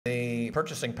the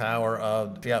purchasing power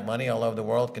of fiat money all over the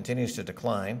world continues to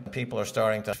decline. People are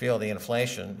starting to feel the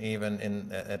inflation, even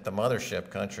at the mothership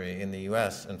country in the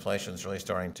U.S. Inflation is really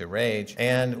starting to rage.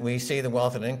 And we see the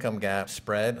wealth and income gap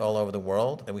spread all over the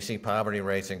world, and we see poverty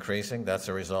rates increasing. That's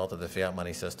a result of the fiat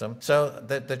money system. So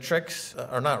the tricks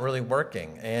are not really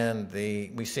working, and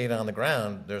we see it on the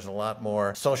ground. There's a lot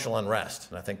more social unrest,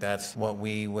 and I think that's what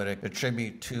we would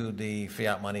attribute to the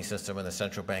fiat money system and the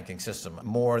central banking system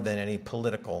more than any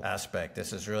political aspect.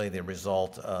 This is really the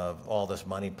result of all this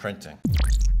money printing.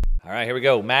 All right, here we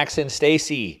go. Max and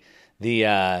Stacy, the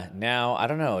now, I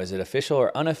don't know, is it official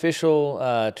or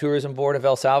unofficial tourism board of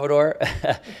El Salvador?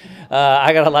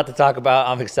 I got a lot to talk about.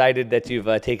 I'm excited that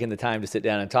you've taken the time to sit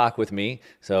down and talk with me.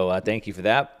 So thank you for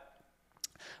that.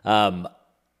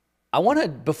 I want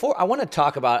to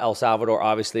talk about El Salvador,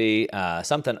 obviously,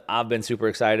 something I've been super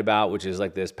excited about, which is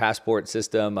like this passport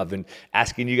system. I've been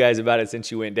asking you guys about it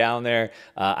since you went down there.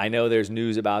 I know there's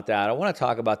news about that. I want to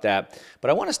talk about that,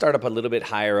 but I want to start up a little bit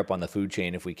higher up on the food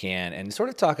chain if we can, and sort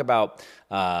of talk about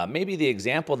maybe the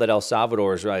example that El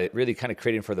Salvador is really kind of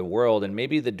creating for the world, and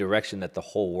maybe the direction that the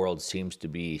whole world seems to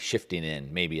be shifting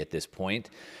in maybe at this point.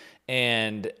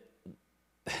 And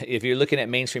if you're looking at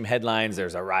mainstream headlines,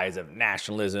 there's a rise of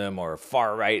nationalism or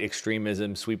far-right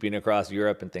extremism sweeping across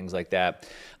Europe and things like that.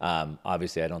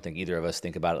 Obviously, I don't think either of us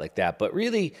think about it like that. But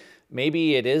really,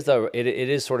 maybe it is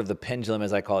sort of the pendulum,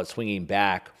 as I call it, swinging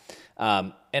back.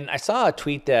 And I saw a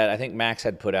tweet that I think Max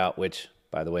had put out, which,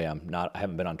 by the way, I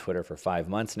haven't been on Twitter for 5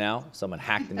 months now. Someone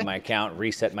hacked into my account,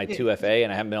 reset my 2FA,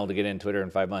 and I haven't been able to get in Twitter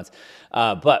in 5 months.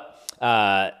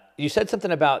 You said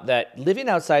something about that living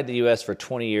outside the U.S. for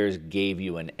 20 years gave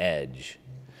you an edge.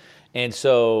 And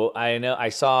so I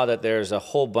saw that there's a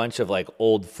whole bunch of like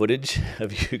old footage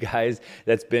of you guys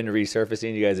that's been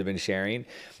resurfacing, you guys have been sharing.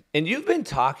 And you've been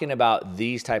talking about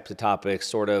these types of topics,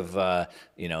 sort of,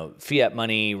 fiat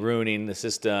money ruining the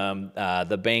system,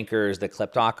 the bankers, the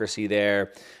kleptocracy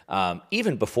there,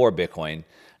 even before Bitcoin.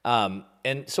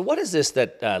 And so what is this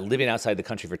that living outside the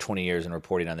country for 20 years and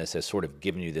reporting on this has sort of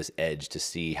given you this edge to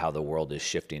see how the world is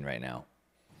shifting right now?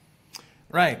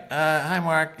 Right. Hi,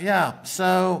 Mark. Yeah.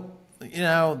 So,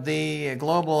 the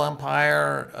global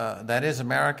empire that is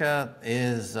America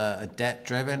is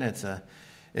debt-driven. It's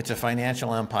a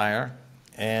financial empire.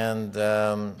 And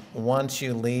once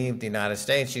you leave the United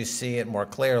States, you see it more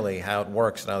clearly how it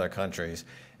works in other countries.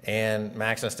 And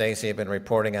Max and Stacy have been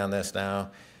reporting on this now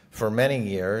for many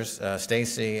years.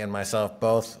 Stacy and myself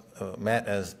both met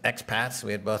as expats.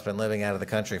 We had both been living out of the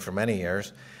country for many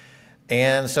years.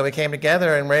 And so we came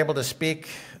together and were able to speak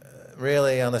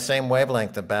really on the same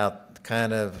wavelength about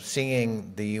kind of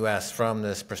seeing the U.S. from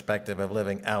this perspective of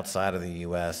living outside of the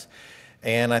U.S.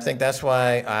 And I think that's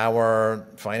why our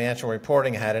financial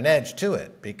reporting had an edge to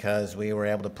it, because we were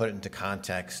able to put it into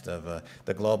context of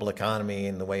the global economy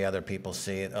and the way other people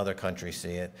see it, other countries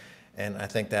see it. And I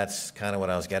think that's kind of what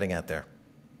I was getting at there.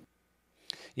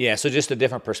 Yeah, so just a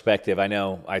different perspective. I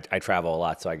know I travel a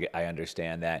lot, so I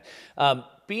understand that.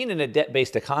 Being in a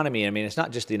debt-based economy, I mean, it's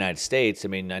not just the United States. I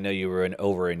mean, I know you were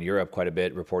over in Europe quite a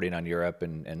bit, reporting on Europe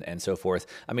and so forth.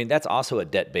 I mean, that's also a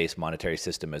debt-based monetary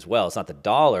system as well. It's not the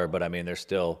dollar, but I mean, they're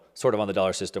still sort of on the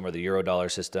dollar system or the euro dollar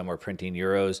system or printing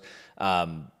euros.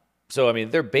 So, I mean,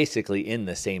 they're basically in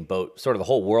the same boat. Sort of the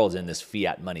whole world's in this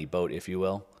fiat money boat, if you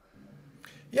will.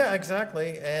 Yeah,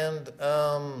 exactly. And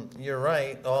you're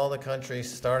right. All the countries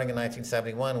starting in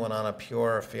 1971 went on a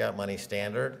pure fiat money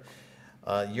standard.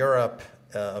 Europe,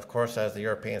 of course, has the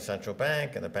European Central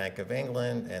Bank and the Bank of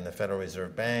England and the Federal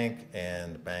Reserve Bank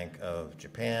and the Bank of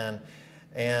Japan.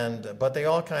 But they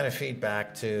all kind of feed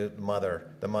back to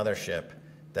the mothership,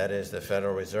 that is the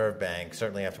Federal Reserve Bank.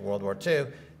 Certainly after World War II,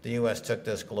 the U.S. took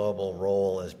this global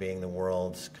role as being the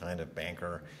world's kind of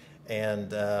banker.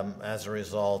 And as a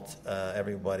result,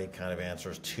 everybody kind of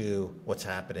answers to what's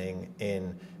happening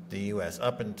in the U.S.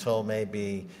 Up until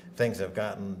maybe things have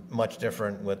gotten much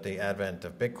different with the advent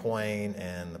of Bitcoin,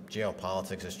 and the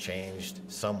geopolitics has changed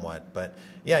somewhat. But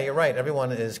yeah, you're right.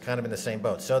 Everyone is kind of in the same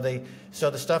boat. So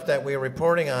the stuff that we're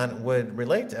reporting on would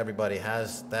relate to everybody,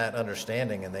 has that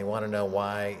understanding, and they want to know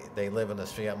why they live in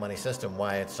this fiat money system,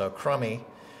 why it's so crummy.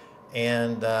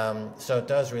 And so it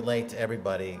does relate to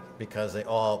everybody because we're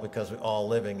all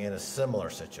living in a similar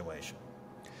situation.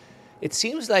 It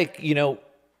seems like,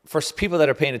 for people that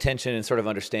are paying attention and sort of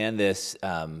understand this,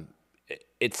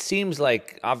 it seems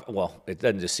like, well, it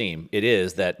doesn't just seem, it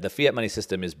is that the fiat money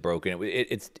system is broken.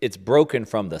 It's broken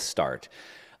from the start.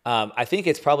 I think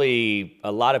it's probably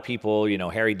a lot of people,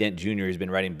 Harry Dent Jr. has been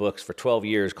writing books for 12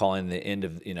 years calling the end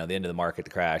of the market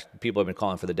to crash. People have been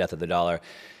calling for the death of the dollar.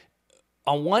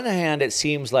 On one hand, it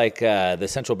seems like the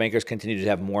central bankers continue to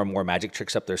have more and more magic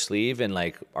tricks up their sleeve, and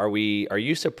like, are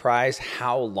you surprised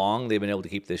how long they've been able to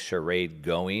keep this charade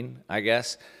going? I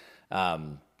guess,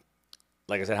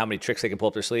 like I said, how many tricks they can pull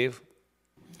up their sleeve.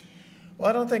 Well,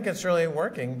 I don't think it's really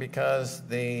working because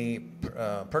the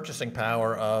purchasing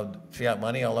power of fiat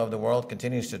money all over the world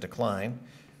continues to decline.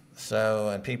 So,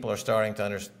 and people are starting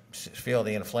to feel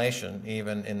the inflation,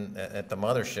 even at the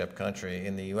mothership country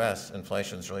in the U.S.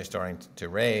 Inflation is really starting to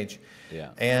rage. Yeah.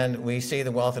 And we see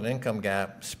the wealth and income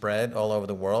gap spread all over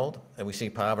the world, and we see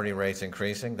poverty rates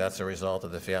increasing. That's a result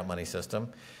of the fiat money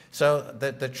system. So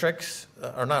the tricks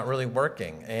are not really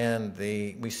working, and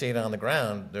we see it on the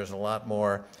ground. There's a lot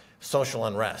more social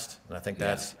unrest, and I think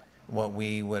that's what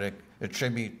we would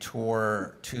attribute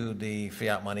to the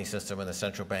fiat money system and the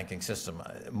central banking system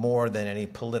more than any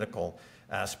political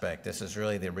aspect. This is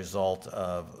really the result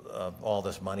of all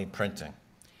this money printing.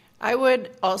 I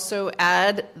would also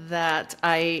add that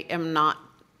I am not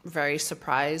very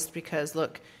surprised because,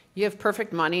 look, you have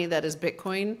perfect money that is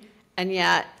Bitcoin, and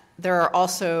yet there are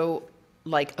also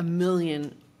like a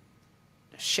million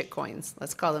shitcoins,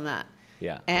 let's call them that.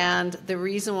 Yeah. And the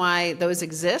reason why those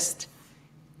exist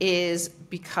is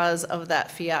because of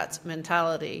that fiat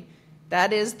mentality.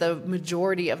 That is the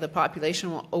majority of the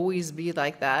population will always be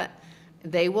like that.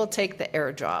 They will take the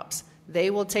airdrops. They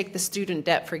will take the student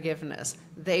debt forgiveness.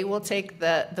 They will take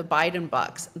the Biden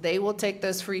bucks. They will take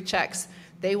those free checks.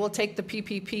 They will take the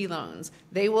PPP loans.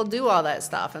 They will do all that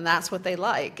stuff, and that's what they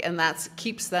like, and that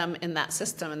keeps them in that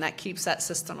system, and that keeps that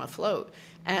system afloat.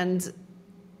 And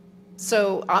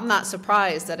so I'm not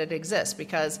surprised that it exists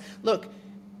because, look,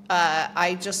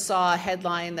 I just saw a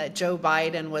headline that Joe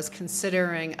Biden was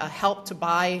considering a help to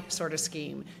buy sort of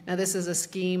scheme. Now, this is a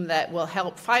scheme that will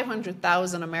help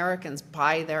 500,000 Americans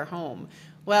buy their home.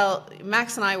 Well,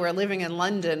 Max and I were living in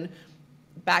London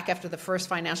back after the first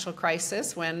financial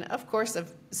crisis when, of course,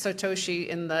 Satoshi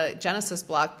in the Genesis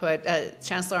block put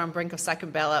Chancellor on brink of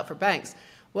second bailout for banks.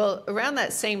 Well, around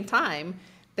that same time,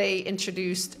 they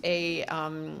introduced a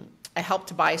help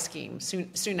to buy scheme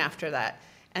soon after that.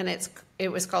 And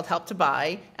it was called Help to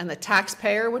Buy, and the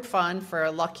taxpayer would fund for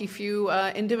a lucky few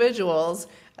individuals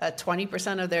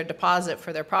 20% of their deposit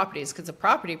for their properties because the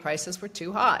property prices were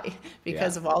too high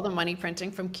because of all the money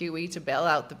printing from QE to bail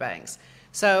out the banks.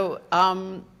 So,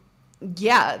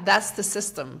 that's the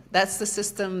system. That's the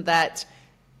system that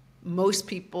most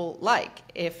people like.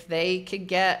 If they could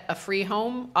get a free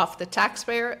home off the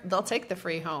taxpayer, they'll take the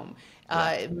free home.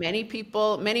 Many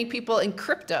people in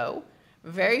crypto,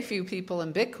 very few people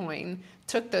in Bitcoin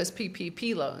took those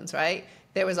PPP loans, right?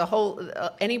 There was a whole,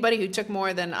 anybody who took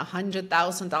more than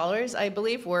 $100,000, I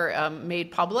believe, were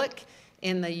made public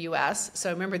in the US.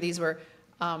 So remember, these were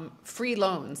free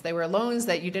loans. They were loans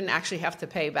that you didn't actually have to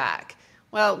pay back.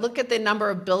 Well, look at the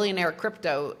number of billionaire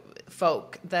crypto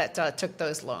folk that took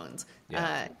those loans.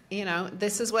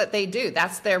 This is what they do.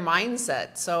 That's their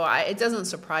mindset. So it doesn't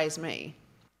surprise me.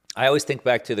 I always think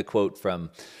back to the quote from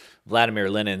Vladimir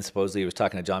Lenin. Supposedly he was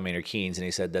talking to John Maynard Keynes, and he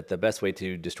said that the best way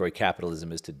to destroy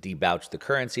capitalism is to debauch the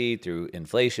currency through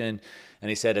inflation. And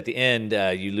he said at the end,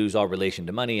 you lose all relation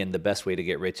to money, and the best way to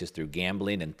get rich is through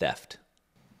gambling and theft.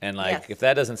 And if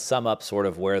that doesn't sum up sort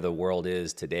of where the world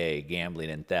is today, gambling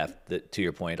and theft, to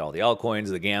your point, all the altcoins,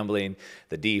 the gambling,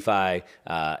 the DeFi,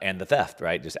 and the theft,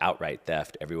 right? Just outright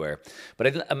theft everywhere.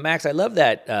 But Max, I love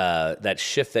that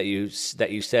shift that you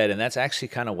said, and that's actually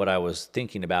kind of what I was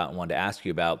thinking about and wanted to ask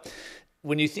you about.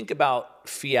 When you think about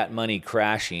fiat money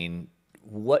crashing,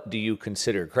 what do you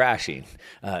consider crashing?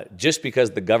 Just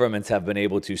because the governments have been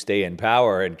able to stay in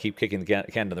power and keep kicking the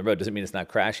can down the road doesn't mean it's not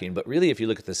crashing. But really, if you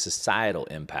look at the societal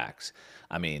impacts,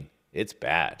 I mean, it's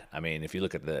bad. I mean, if you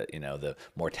look at the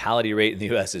mortality rate in the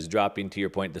U.S. is dropping, to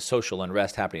your point, the social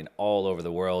unrest happening all over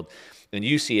the world, and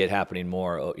you see it happening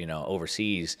more,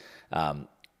 overseas.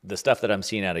 The stuff that I'm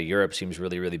seeing out of Europe seems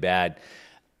really, really bad.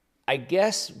 I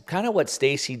guess kind of what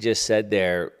Stacy just said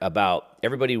there about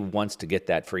everybody wants to get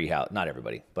that free house. Not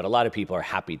everybody, but a lot of people are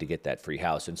happy to get that free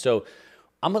house. And so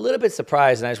I'm a little bit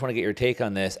surprised, and I just want to get your take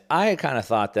on this. I kind of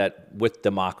thought that with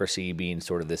democracy being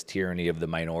sort of this tyranny of the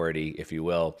minority, if you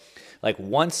will, like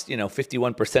once,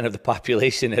 51% of the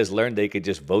population has learned they could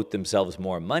just vote themselves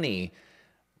more money,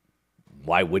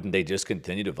 why wouldn't they just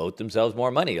continue to vote themselves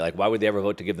more money? Like, why would they ever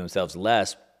vote to give themselves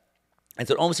less? And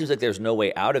so it almost seems like there's no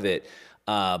way out of it.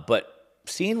 But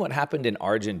seeing what happened in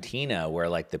Argentina, where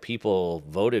like the people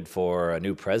voted for a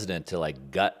new president to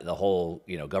like gut the whole,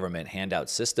 government handout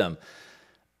system,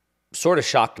 sort of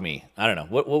shocked me. I don't know.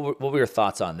 What were your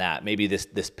thoughts on that? Maybe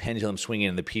this pendulum swinging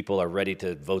and the people are ready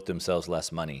to vote themselves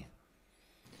less money.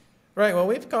 Right. Well,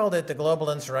 we've called it the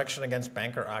global insurrection against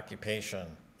banker occupation,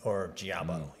 or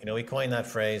GIABO. You know, we coined that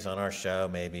phrase on our show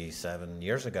maybe 7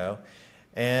 years ago.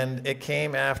 And it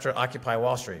came after Occupy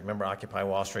Wall Street. Remember, Occupy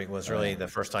Wall Street was really the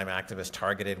first time activists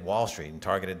targeted Wall Street and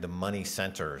targeted the money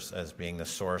centers as being the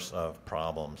source of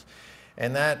problems.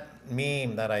 And that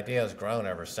meme, that idea has grown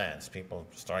ever since. People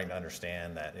starting to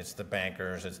understand that it's the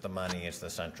bankers, it's the money, it's the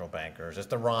central bankers, it's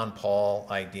the Ron Paul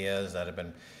ideas that have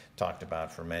been talked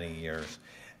about for many years.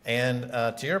 And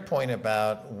to your point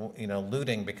about, you know,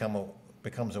 looting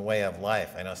becomes a way of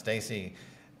life. I know Stacy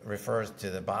refers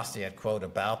to the Bastiat quote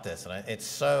about this, and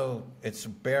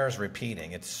it bears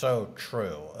repeating. It's so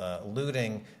true.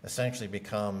 Looting essentially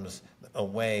becomes a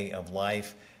way of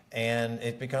life, and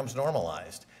it becomes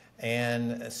normalized.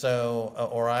 And so,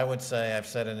 or I would say, I've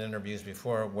said in interviews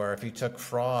before, where if you took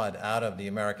fraud out of the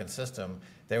American system,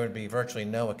 there would be virtually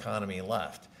no economy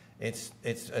left. It's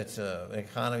an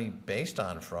economy based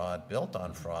on fraud, built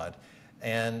on fraud,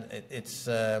 and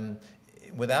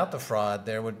without the fraud,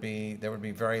 there would be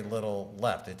very little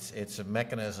left. It's a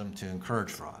mechanism to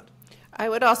encourage fraud. I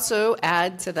would also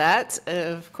add to that,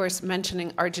 of course,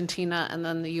 mentioning Argentina and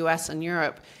then the U.S. and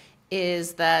Europe,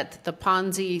 is that the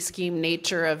Ponzi scheme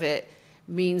nature of it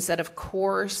means that, of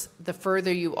course, the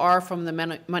further you are from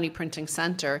the money printing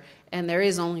center, and there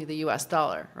is only the U.S.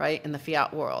 dollar, right, in the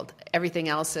fiat world. Everything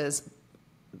else is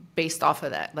based off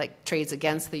of that, like trades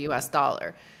against the U.S.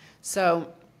 dollar.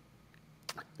 So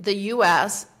the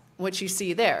U.S., what you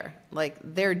see there, like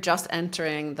they're just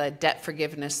entering the debt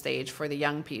forgiveness stage for the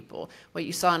young people. What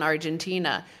you saw in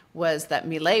Argentina was that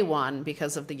Milei won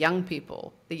because of the young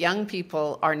people. The young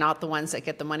people are not the ones that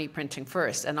get the money printing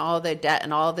first, and all the debt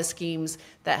and all the schemes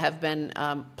that have been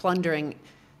plundering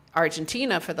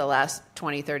Argentina for the last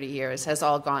 20, 30 years has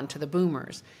all gone to the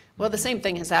boomers. Well, the same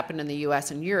thing has happened in the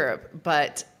U.S. and Europe,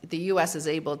 but the U.S. is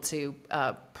able to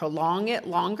prolong it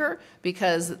longer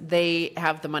because they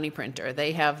have the money printer.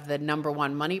 They have the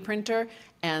 #1 money printer,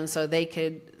 and so they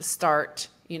could start,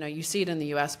 you know, you see it in the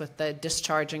U.S. with the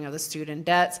discharging of the student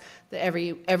debts.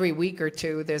 Every week or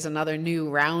two, there's another new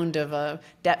round of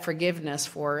debt forgiveness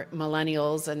for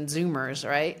millennials and Zoomers,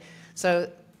 right?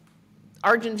 So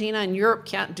Argentina and Europe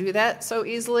can't do that so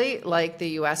easily like the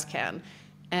U.S. can.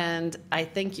 And I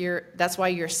think that's why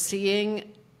you're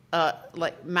seeing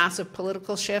like massive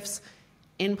political shifts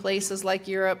in places like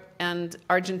Europe and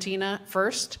Argentina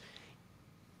first.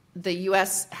 The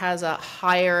U.S. has a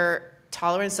higher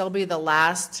tolerance. They'll be the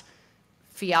last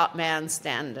fiat man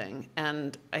standing.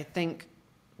 And I think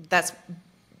that's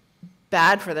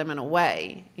bad for them in a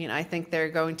way. You know, I think they're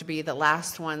going to be the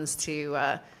last ones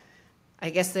to I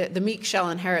guess the meek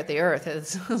shall inherit the earth.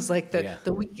 It's like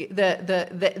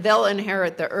they'll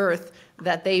inherit the earth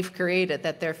that they've created,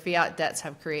 that their fiat debts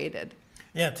have created.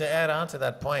 Yeah, to add on to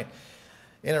that point,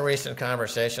 in a recent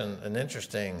conversation, an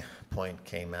interesting point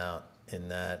came out in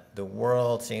that the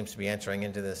world seems to be entering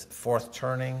into this fourth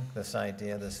turning, this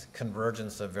idea, this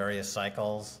convergence of various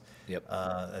cycles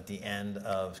at the end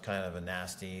of kind of a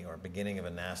nasty or beginning of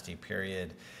a nasty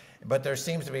period. But there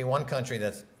seems to be one country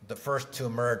that's the first to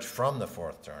emerge from the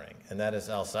fourth turning, and that is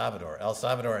El Salvador. El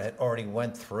Salvador had already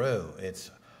went through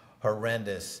its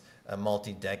horrendous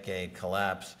multi-decade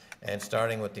collapse, and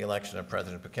starting with the election of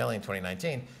President Bukele in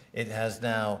 2019, it has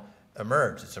now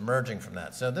emerged. It's emerging from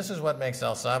that. So this is what makes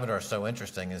El Salvador so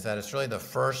interesting, is that it's really the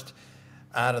first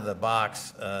out of the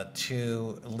box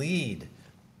to lead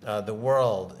the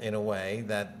world in a way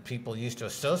that people used to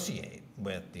associate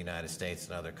with the United States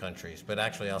and other countries. But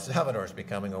actually El Salvador is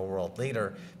becoming a world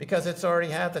leader because it's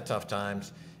already had the tough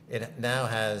times. It now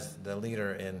has the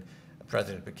leader in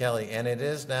President Bukele, and it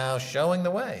is now showing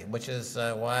the way, which is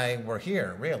why we're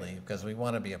here, really, because we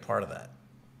want to be a part of that.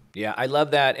 Yeah, I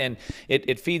love that, and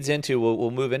it feeds into, we'll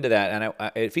move into that,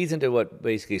 and it feeds into what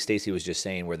basically Stacy was just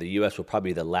saying, where the U.S. will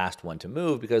probably be the last one to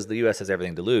move because the U.S. has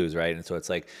everything to lose, right? And so it's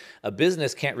like a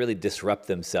business can't really disrupt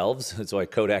themselves. That's why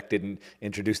Kodak didn't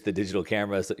introduce the digital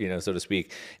camera, so to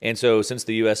speak. And so since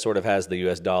the U.S. sort of has the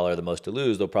U.S. dollar the most to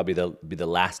lose, they'll probably be the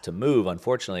last to move,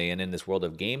 unfortunately. And in this world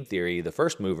of game theory, the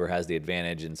first mover has the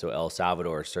advantage, and so El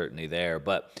Salvador is certainly there.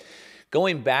 But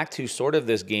going back to sort of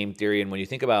this game theory, and when you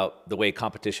think about the way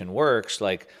competition works,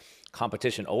 like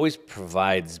competition always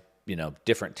provides,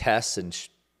 different tests and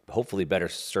hopefully better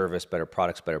service, better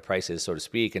products, better prices, so to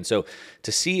speak. And so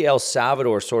to see El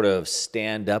Salvador sort of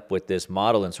stand up with this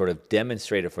model and sort of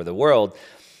demonstrate it for the world,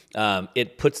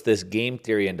 it puts this game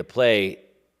theory into play.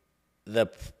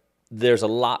 There's a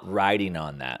lot riding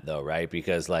on that, though, right?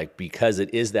 Because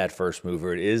it is that first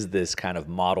mover, it is this kind of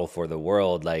model for the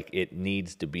world, like it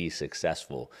needs to be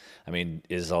successful. Do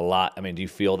you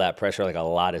feel that pressure, like a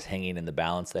lot is hanging in the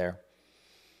balance there?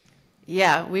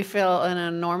 Yeah, we feel an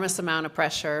enormous amount of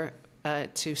pressure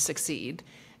to succeed.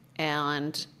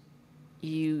 And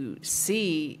you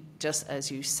see, just as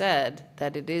you said,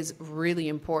 that it is really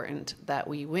important that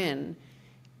we win.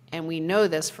 And we know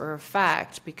this for a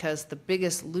fact because the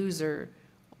biggest loser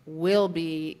will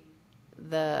be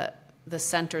the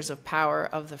centers of power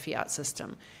of the fiat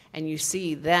system. And you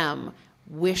see them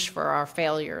wish for our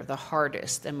failure the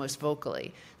hardest and most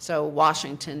vocally. So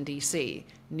Washington, D.C.,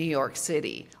 New York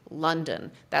City,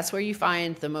 London, that's where you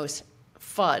find the most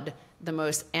FUD, the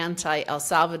most anti-El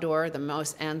Salvador, the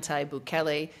most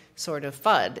anti-Bukele sort of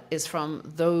FUD is from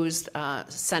those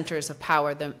centers of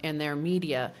power in their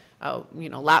media,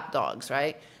 lapdogs,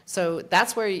 right? So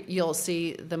that's where you'll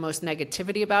see the most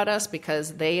negativity about us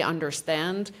because they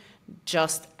understand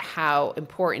just how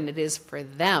important it is for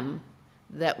them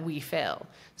that we fail.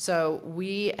 So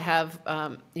we have,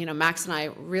 Max and I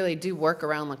really do work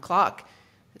around the clock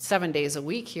 7 days a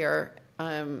week here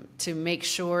to make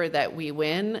sure that we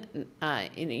win,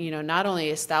 not only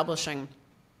establishing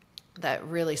that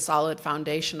really solid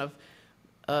foundation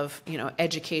of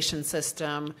education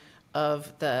system,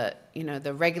 of the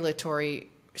regulatory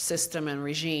system and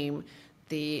regime,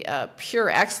 the pure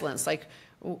excellence.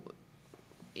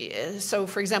 So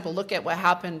for example, look at what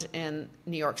happened in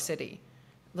New York City.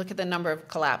 Look at the number of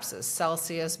collapses.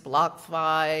 Celsius,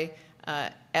 BlockFi,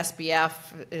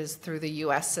 SBF is through the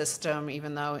U.S. system,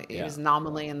 even though it was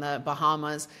nominally in the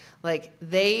Bahamas.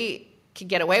 They could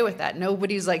get away with that.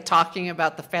 Nobody's talking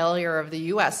about the failure of the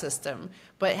U.S. system.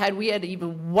 But had we had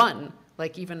even one,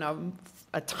 even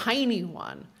a tiny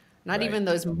one, not even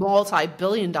those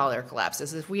multi-billion-dollar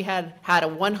collapses, if we had a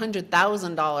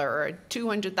 $100,000 or a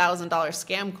 $200,000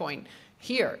 scam coin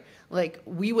here,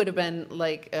 we would have been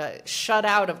shut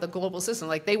out of the global system.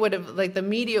 They would have, the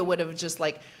media would have just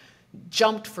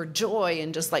jumped for joy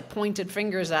and just pointed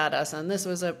fingers at us, and this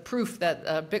was a proof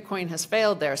that Bitcoin has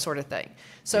failed there, sort of thing.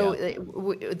 So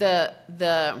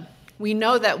we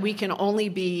know that we can only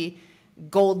be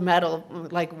gold medal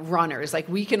runners.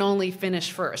 We can only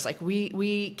finish first.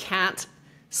 We can't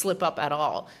slip up at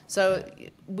all. So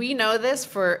we know this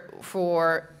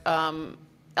for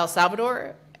El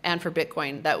Salvador and for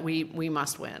Bitcoin that we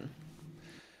must win.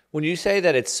 When you say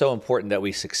that it's so important that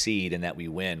we succeed and that we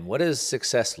win, what does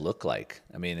success look like?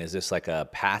 I mean, is this a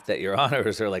path that you're on, or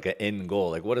is there an end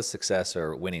goal? What does success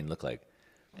or winning look like?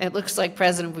 It looks like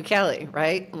President Bukele,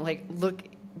 right? Look,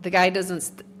 the guy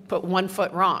doesn't put one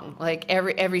foot wrong.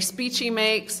 Every speech he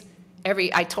makes,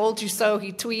 every "I told you so"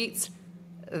 he tweets.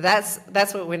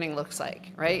 That's what winning looks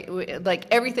like, right?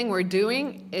 Everything we're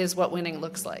doing is what winning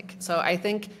looks like. So I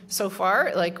think so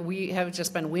far, we have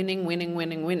just been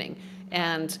winning.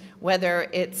 And whether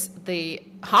it's the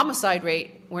homicide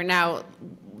rate, we're now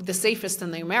the safest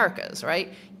in the Americas,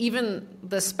 right? Even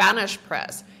the Spanish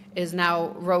press is now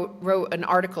wrote an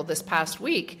article this past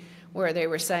week where they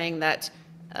were saying that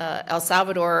El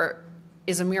Salvador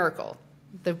is a miracle.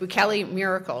 The Bukele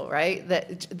miracle, right?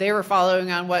 That they were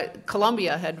following on what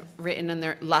Colombia had written in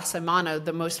their La Semana,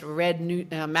 the most read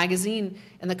magazine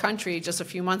in the country just a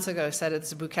few months ago, said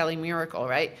it's a Bukele miracle,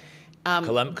 right?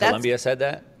 Colombia said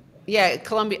that? Yeah,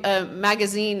 Colombia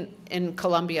magazine in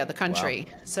Colombia, the country.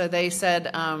 Wow. So they said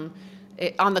on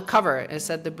the cover, it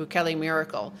said the Bukele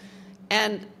miracle.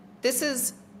 And this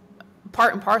is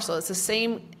part and parcel. It's the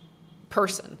same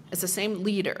person. It's the same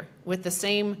leader with the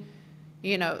same,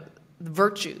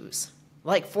 virtues,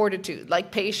 like fortitude,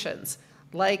 like patience,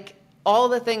 like all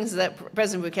the things that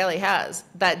President Bukele has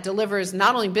that delivers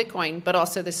not only Bitcoin, but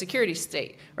also the security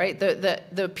state, right?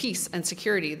 The peace and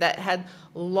security that had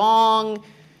long,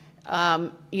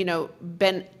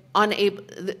 been unable,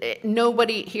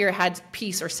 nobody here had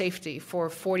peace or safety for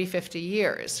 40, 50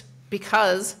 years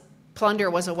because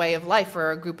plunder was a way of life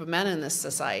for a group of men in this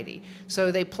society.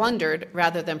 So they plundered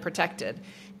rather than protected.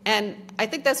 And I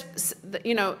think that's,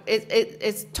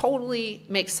 it totally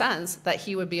makes sense that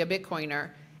he would be a Bitcoiner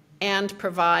and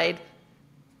provide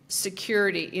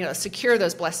security, secure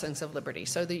those blessings of liberty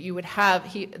so that you would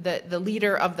have the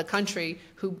leader of the country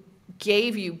who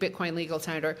gave you Bitcoin legal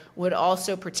tender would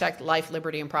also protect life,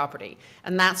 liberty, and property.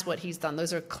 And that's what he's done.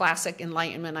 Those are classic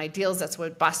Enlightenment ideals. That's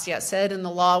what Bastiat said in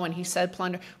the law when he said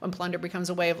when plunder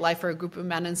becomes a way of life for a group of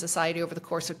men in society over the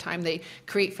course of time, they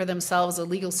create for themselves a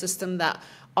legal system that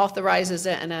authorizes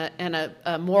it and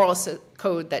a moral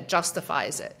code that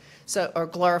justifies it or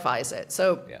glorifies it.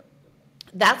 So yeah.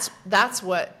 That's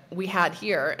what we had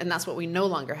here, and that's what we no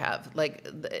longer have.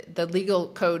 The legal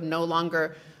code no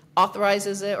longer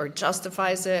authorizes it or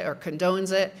justifies it or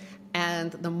condones it,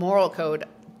 and the moral code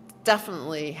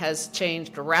definitely has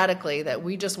changed radically, that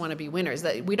we just want to be winners,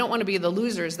 that we don't want to be the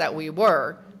losers that we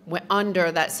were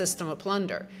under that system of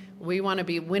plunder. We want to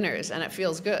be winners, and it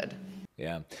feels good.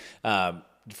 Yeah.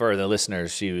 For the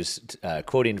listeners, she was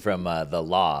quoting from The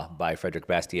Law by Frederick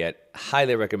Bastiat.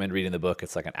 Highly recommend reading the book.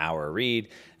 It's like an hour read.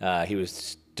 He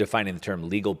was defining the term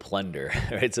legal plunder,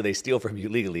 right? So they steal from you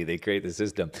legally. They create the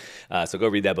system. So go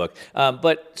read that book.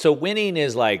 But so winning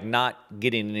is like not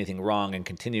getting anything wrong and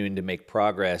continuing to make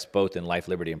progress, both in life,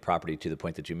 liberty, and property, to the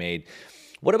point that you made.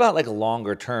 What about like a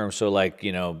longer term? So like,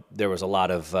 there was a lot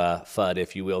of FUD,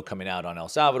 if you will, coming out on El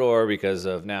Salvador because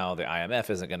of now the IMF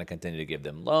isn't going to continue to give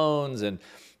them loans, and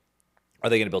are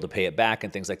they going to be able to pay it back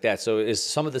and things like that? So is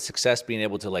some of the success being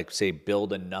able to, like, say,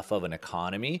 build enough of an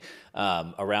economy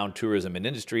around tourism and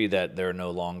industry that they're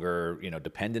no longer,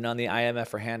 dependent on the IMF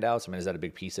for handouts? I mean, is that a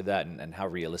big piece of that, and how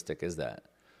realistic is that?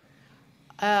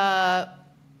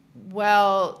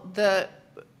 Well, the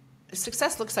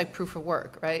success looks like proof of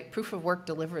work, right? Proof of work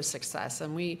delivers success,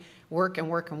 and we work and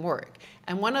work and work.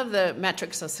 And one of the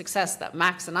metrics of success that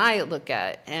Max and I look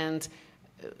at, and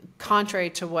contrary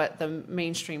to what the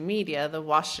mainstream media, the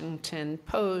Washington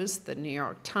Post, the New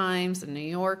York Times, the New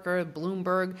Yorker,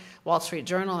 Bloomberg, Wall Street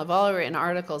Journal have all written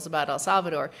articles about El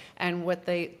Salvador. And what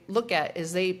they look at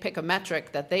is they pick a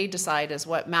metric that they decide is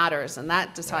what matters, and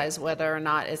that decides whether or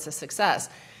not it's a success.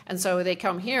 And so they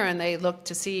come here and they look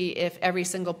to see if every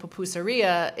single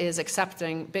pupuseria is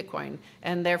accepting Bitcoin.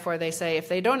 And therefore they say if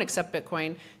they don't accept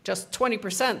Bitcoin, just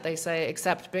 20% they say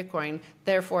accept Bitcoin.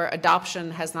 Therefore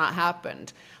adoption has not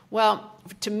happened. Well,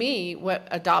 to me, what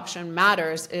adoption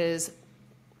matters is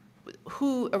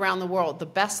who around the world, the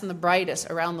best and the brightest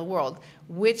around the world,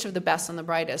 which of the best and the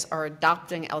brightest are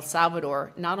adopting El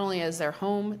Salvador, not only as their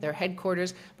home, their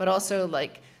headquarters, but also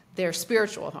like their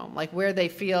spiritual home, like where they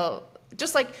feel.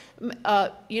 Just like,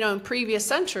 in previous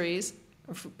centuries,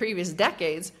 or previous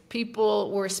decades,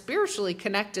 people were spiritually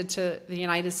connected to the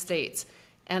United States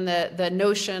and the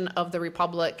notion of the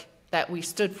republic that we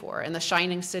stood for and the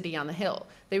shining city on the hill.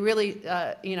 They really,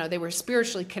 they were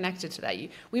spiritually connected to that.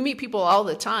 We meet people all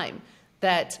the time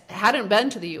that hadn't been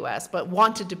to the U.S. but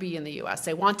wanted to be in the U.S.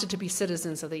 They wanted to be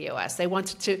citizens of the U.S. They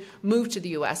wanted to move to the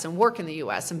U.S. and work in the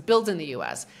U.S. and build in the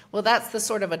U.S. Well, that's the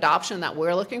sort of adoption that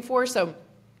we're looking for. So,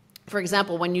 for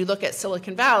example, when you look at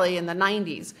Silicon Valley in the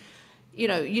 90s, you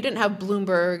didn't have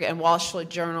Bloomberg and Wall Street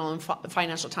Journal and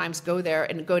Financial Times go there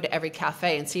and go to every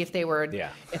cafe and see if they were,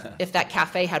 if that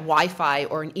cafe had Wi-Fi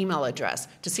or an email address,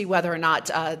 to see whether or not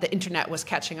the internet was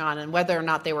catching on and whether or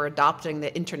not they were adopting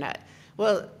the internet.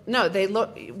 Well, no, they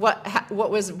look.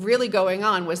 What was really going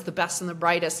on was the best and the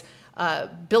brightest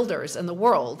builders in the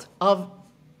world of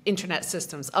internet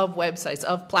systems, of websites,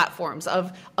 of platforms,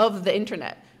 of the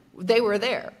internet. They were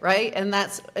there, right? And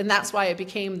that's why it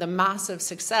became the massive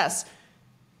success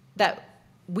that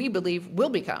we believe will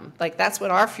become. Like, that's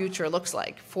what our future looks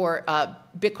like for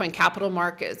Bitcoin capital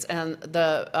markets and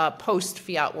the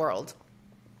post-fiat world.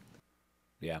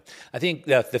 Yeah, I think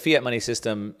the fiat money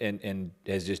system and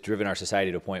has just driven our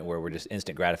society to a point where we're just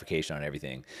instant gratification on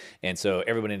everything. And so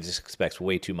everybody just expects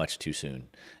way too much too soon.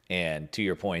 And to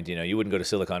your point, you wouldn't go to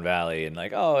Silicon Valley and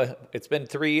like, oh, it's been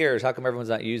 3 years. How come everyone's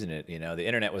not using it? The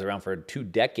internet was around for 2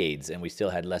 decades and we still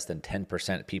had less than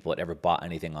 10% people that ever bought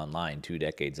anything online 2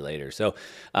 decades later. So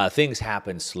things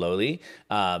happen slowly.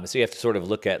 So you have to sort of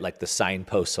look at like the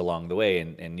signposts along the way,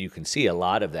 and you can see a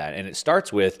lot of that. And it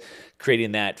starts with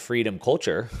creating that freedom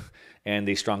culture and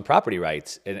these strong property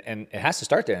rights. And it has to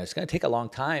start there. And it's going to take a long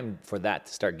time for that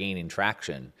to start gaining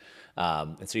traction.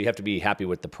 And so you have to be happy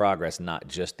with the progress, not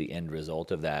just the end result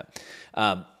of that.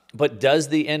 But does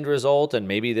the end result, and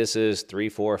maybe this is 3,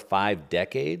 4, 5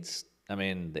 decades, I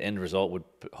mean, the end result would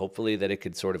hopefully that it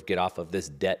could sort of get off of this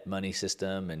debt money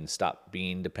system and stop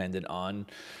being dependent on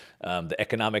the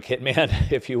economic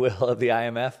hitman, if you will, of the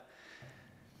IMF?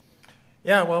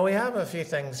 Yeah, well, we have a few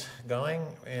things going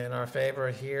in our favor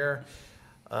here.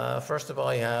 First of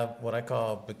all, you have what I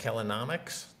call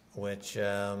Bukelenomics, which we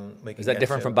can Is that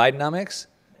different from Bidenomics?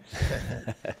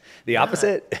 The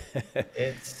opposite?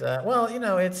 It's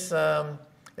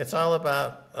it's all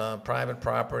about private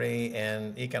property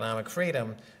and economic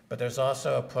freedom, but there's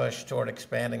also a push toward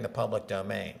expanding the public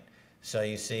domain. So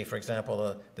you see, for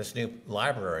example, this new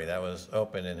library that was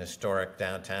opened in historic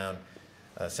downtown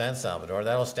San Salvador,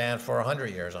 that'll stand for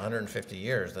 100 years, 150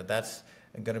 years. That's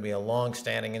going to be a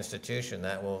long-standing institution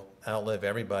that will outlive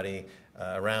everybody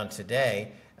around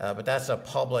today. But that's a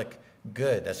public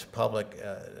good. That's public.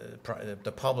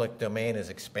 The public domain is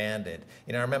expanded.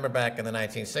 I remember back in the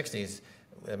 1960s,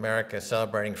 America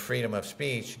celebrating freedom of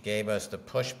speech gave us the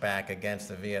pushback against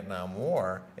the Vietnam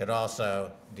War. It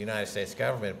also, the United States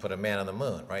government put a man on the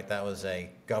moon, right? That was a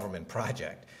government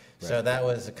project. So that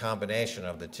was a combination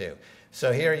of the two.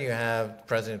 So here you have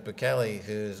President Bukele,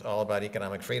 who's all about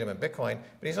economic freedom and Bitcoin,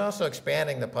 but he's also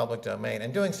expanding the public domain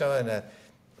and doing so in a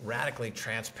radically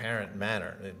transparent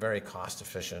manner, in a very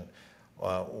cost-efficient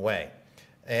way.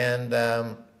 And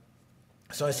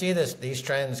so I see these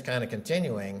trends kind of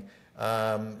continuing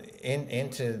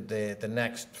into the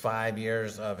next 5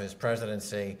 years of his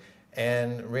presidency,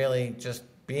 and really just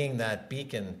being that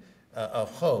beacon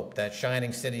of hope, that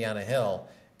shining city on a hill.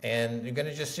 And you're going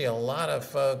to just see a lot of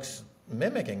folks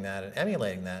mimicking that and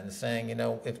emulating that and saying, you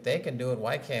know, if they can do it,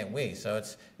 why can't we? So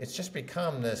it's just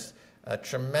become this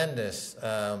tremendous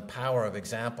power of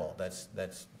example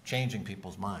that's changing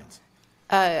people's minds.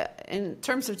 In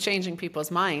terms of changing people's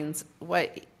minds,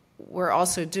 what we're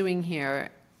also doing here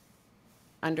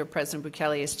under President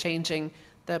Bukele is changing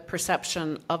the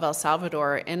perception of El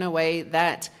Salvador in a way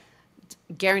that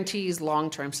guarantees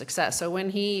long-term success. So when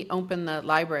he opened the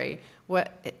library,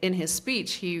 in his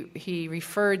speech, he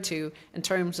referred to, in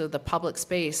terms of the public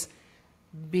space,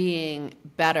 being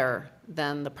better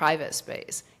than the private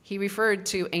space. He referred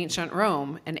to ancient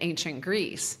Rome and ancient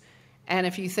Greece. And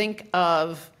if you think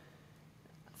of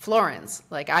Florence,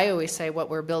 like I always say, what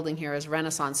we're building here is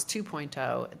Renaissance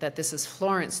 2.0, that this is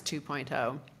Florence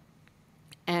 2.0.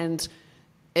 And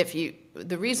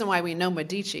the reason why we know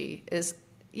Medici is,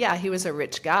 yeah, he was a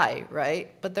rich guy,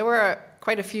 right? But there were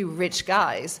quite a few rich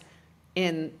guys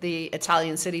in the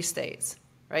Italian city-states,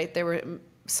 right? There were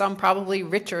some probably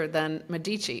richer than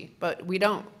Medici, but we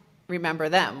don't remember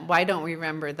them. Why don't we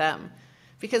remember them?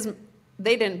 Because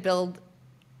they didn't build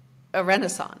a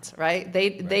Renaissance, right?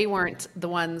 They weren't the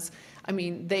ones. I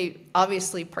mean, they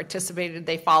obviously participated.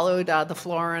 They followed the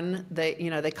Florin.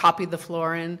 They copied the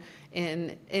Florin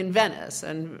in Venice,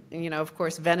 and of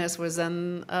course, Venice was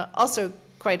then also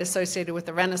quite associated with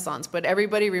the Renaissance. But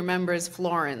everybody remembers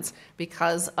Florence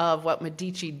because of what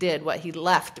Medici did, what he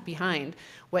left behind,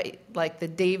 like the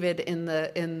David in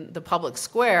the public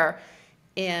square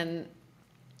in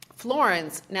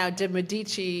Florence. Now, did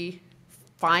Medici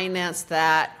finance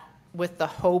that with the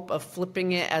hope of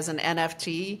flipping it as an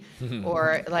NFT,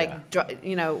 or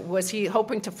was he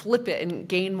hoping to flip it and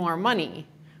gain more money?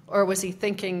 Or was he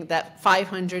thinking that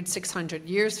 500, 600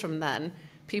 years from then,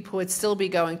 people would still be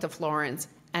going to Florence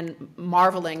and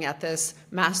marveling at this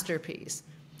masterpiece?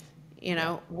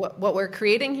 What we're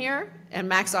creating here, and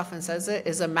Max often says it,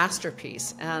 is a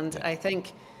masterpiece. And I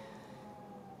think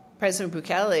President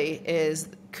Bukele is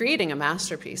creating a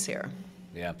masterpiece here.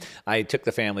 Yeah, I took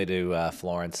the family to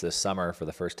Florence this summer for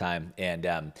the first time,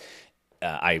 and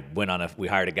we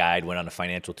hired a guide, went on a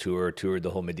financial tour, toured the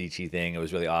whole Medici thing. It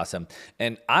was really awesome.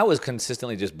 And I was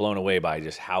consistently just blown away by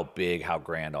just how big, how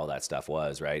grand all that stuff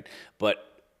was, right? But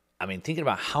I mean, thinking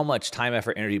about how much time,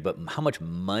 effort, energy, but how much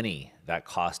money that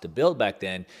cost to build back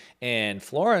then. And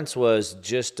Florence was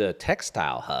just a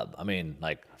textile hub. I mean,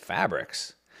 like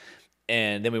fabrics.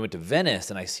 And then we went to Venice,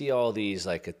 and I see all these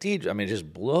like cathedrals. I mean, it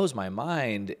just blows my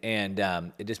mind. And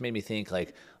it just made me think,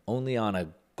 like, only on a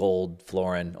gold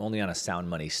florin, only on a sound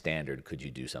money standard could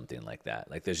you do something like that.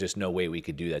 Like, there's just no way we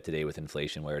could do that today with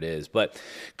inflation where it is. But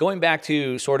going back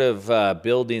to sort of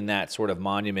building that sort of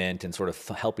monument and sort of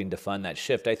helping to fund that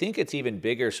shift, I think it's even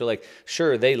bigger. So, like,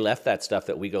 sure, they left that stuff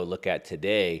that we go look at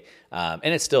today,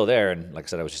 and it's still there. And like I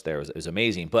said, I was just there. It was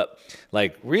amazing. But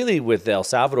like, really, with El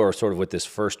Salvador, sort of with this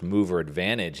first mover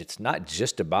advantage, it's not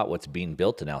just about what's being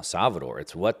built in El Salvador.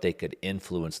 It's what they could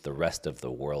influence the rest of the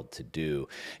world to do.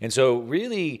 And so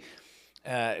really,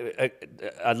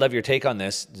 I'd love your take on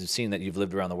this, seeing that you've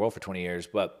lived around the world for 20 years.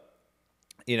 But,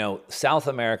 South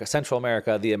America, Central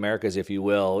America, the Americas, if you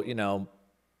will,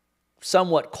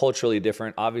 somewhat culturally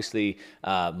different, obviously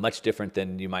much different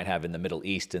than you might have in the Middle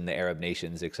East and the Arab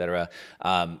nations, et cetera.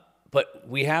 But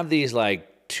we have these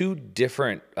like two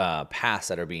different paths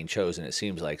that are being chosen, it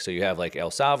seems like. So you have like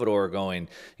El Salvador going,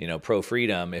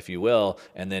 pro-freedom, if you will,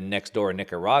 and then next door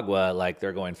Nicaragua, like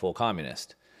they're going full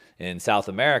communist. In South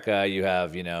America, you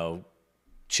have,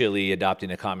 Chile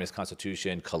adopting a communist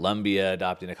constitution, Colombia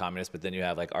adopting a communist, but then you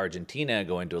have like Argentina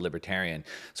going to a libertarian.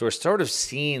 So we're sort of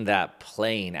seeing that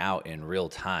playing out in real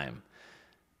time.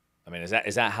 I mean, is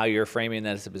that how you're framing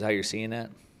that? Is how you're seeing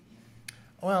that?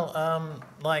 Well,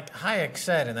 like Hayek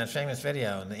said in that famous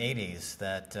video in the 80s,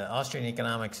 that Austrian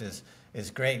economics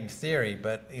is great in theory,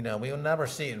 but we will never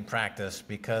see it in practice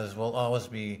because we'll always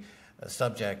be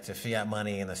subject to fiat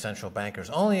money and the central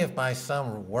bankers. Only if by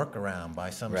some workaround,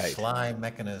 by some sly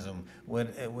mechanism,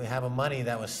 would we have a money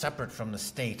that was separate from the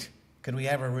state, could we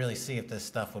ever really see if this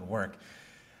stuff would work.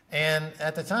 And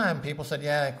at the time, people said,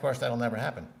 yeah, of course, that'll never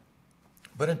happen.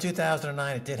 But in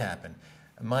 2009, it did happen.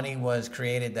 money was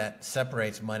created that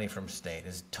separates money from state.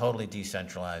 It's totally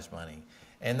decentralized money.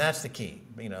 And that's the key.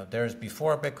 There's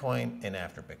before Bitcoin and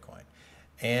after Bitcoin.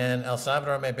 And El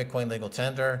Salvador made Bitcoin legal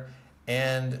tender,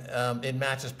 and it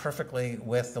matches perfectly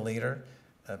with the leader,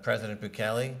 President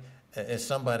Bukele, is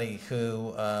somebody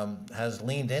who has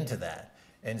leaned into that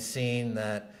and seen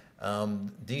that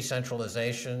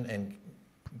decentralization and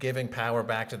giving power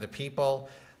back to the people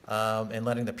and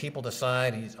letting the people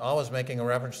decide. He's always making a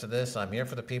reference to this. I'm here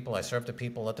for the people. I serve the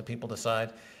people. Let the people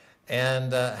decide.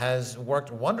 And has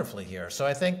worked wonderfully here. So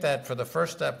I think that for the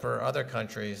first step for other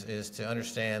countries is to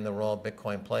understand the role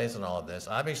Bitcoin plays in all of this.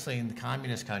 Obviously, in the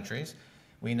communist countries,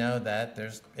 we know that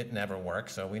it never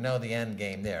works. So we know the end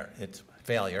game there. It's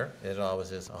failure. It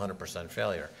always is 100%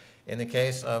 failure. In the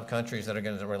case of countries that are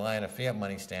going to rely on a fiat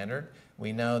money standard,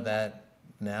 we know that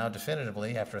now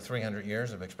definitively, after 300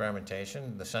 years of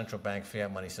experimentation, the central bank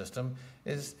fiat money system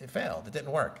it failed. It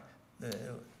didn't work.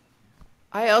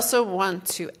 I also want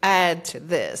to add to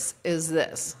this.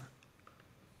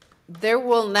 There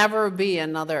will never be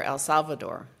another El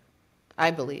Salvador,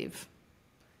 I believe,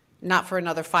 not for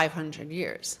another 500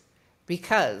 years,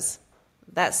 because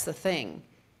that's the thing.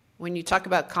 When you talk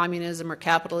about communism or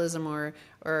capitalism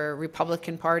or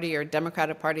Republican Party or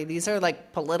Democratic Party, these are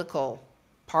like political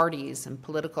parties and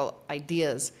political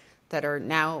ideas that are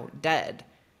now dead.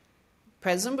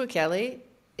 President Bukele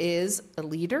is a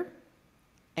leader,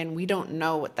 and we don't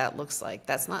know what that looks like.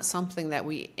 That's not something that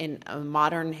we, in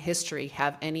modern history,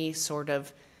 have any sort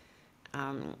of,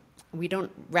 we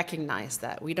don't recognize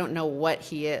that. We don't know what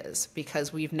he is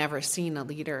because we've never seen a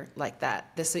leader like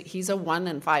that. He's a 1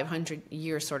 in 500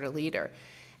 year sort of leader.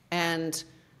 And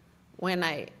when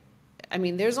I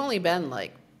mean, there's only been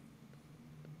like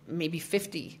maybe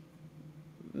 50,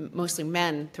 mostly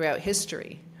men throughout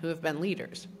history, who have been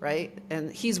leaders, right?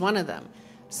 And he's one of them.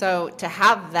 So to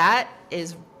have that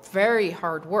is very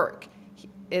hard work.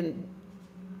 And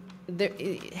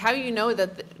how you know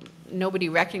that nobody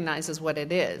recognizes what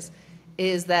it is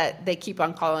that they keep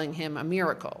on calling him a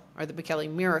miracle, or the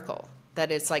Bukele miracle,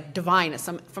 that it's like divine, it's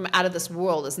from out of this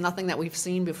world, it's nothing that we've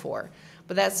seen before.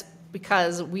 But that's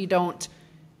because we don't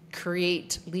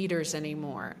create leaders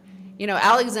anymore.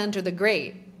 Alexander the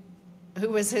Great, who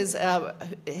was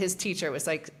his teacher, was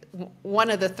like one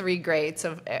of the three greats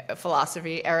of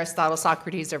philosophy: Aristotle,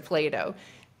 Socrates, or Plato.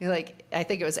 I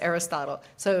think it was Aristotle.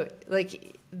 So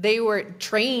they were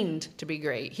trained to be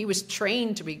great. He was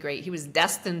trained to be great. He was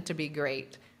destined to be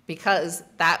great because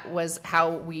that was how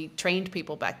we trained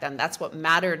people back then. That's what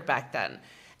mattered back then.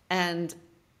 And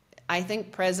I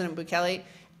think President Bukele,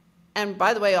 and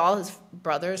by the way, all his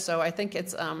brothers, so I think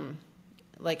it's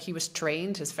he was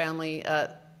trained, his family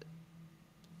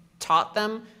taught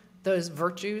them those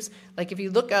virtues. If you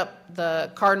look up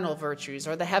the cardinal virtues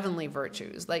or the heavenly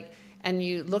virtues, and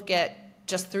you look at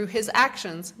just through his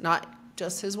actions, not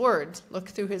just his words, look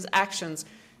through his actions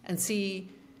and see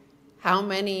how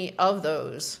many of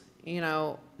those,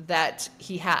 that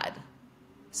he had.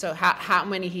 So how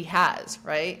many he has,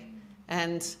 right?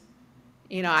 And,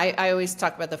 I always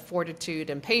talk about the fortitude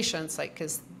and patience,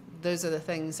 because those are the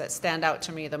things that stand out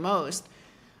to me the most.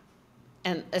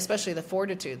 And especially the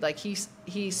fortitude.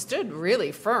 He stood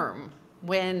really firm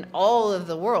when all of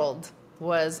the world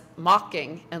was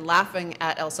mocking and laughing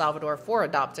at El Salvador for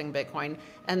adopting Bitcoin,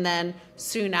 and then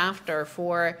soon after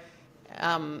for,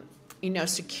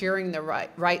 securing the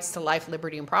rights to life,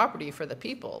 liberty, and property for the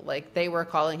people. They were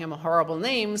calling him horrible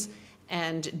names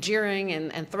and jeering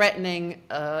and threatening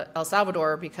El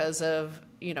Salvador because of,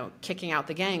 kicking out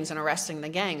the gangs and arresting the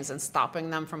gangs and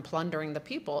stopping them from plundering the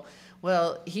people.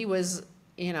 Well, he was,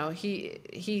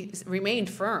 he remained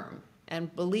firm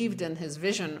and believed in his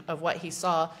vision of what he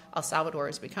saw El Salvador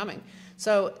as becoming.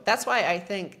 So that's why I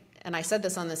think, and I said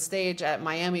this on the stage at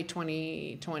Miami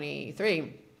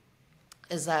 2023,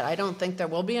 is that I don't think there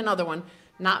will be another one,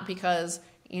 not because,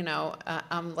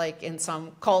 I'm in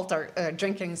some cult or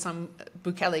drinking some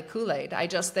Bukele Kool-Aid. I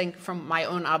just think from my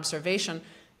own observation,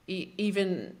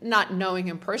 even not knowing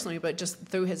him personally, but just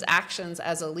through his actions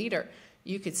as a leader,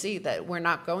 you could see that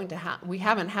we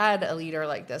haven't had a leader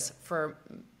like this for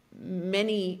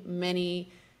many,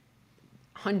 many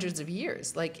hundreds of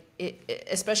years.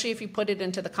 Especially if you put it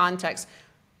into the context,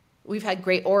 we've had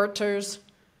great orators,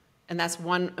 and that's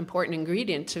one important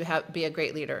ingredient to be a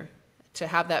great leader, to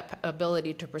have that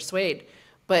ability to persuade.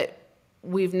 But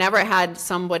we've never had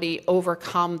somebody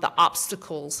overcome the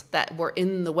obstacles that were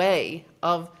in the way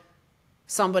of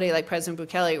somebody like President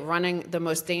Bukele running the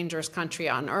most dangerous country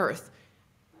on earth,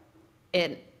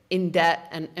 in debt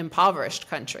and impoverished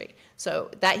country.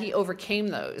 So that he overcame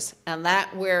those, and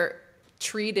that we're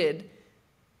treated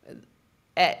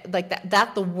like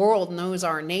that the world knows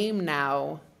our name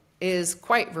now is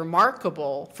quite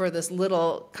remarkable for this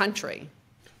little country.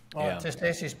 Well, Yeah. to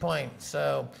Stacy's point,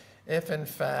 so if in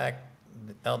fact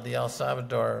the El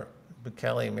Salvador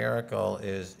Bukele miracle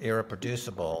is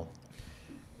irreproducible,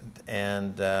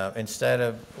 and instead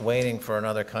of waiting for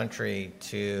another country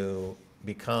to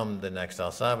become the next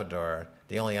El Salvador,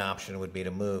 the only option would be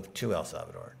to move to El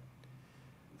Salvador.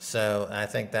 So I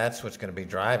think that's what's going to be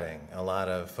driving a lot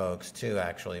of folks to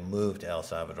actually move to El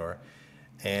Salvador.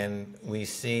 And we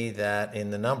see that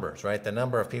in the numbers, right? The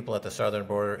number of people at the southern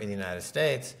border in the United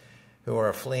States who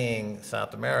are fleeing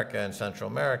South America and Central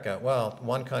America. Well,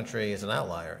 one country is an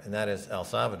outlier, and that is El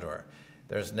Salvador.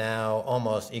 There's now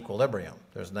almost equilibrium.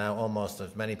 There's now almost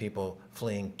as many people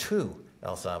fleeing to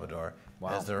El Salvador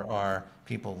as there are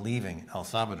people leaving El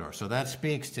Salvador. So that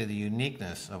speaks to the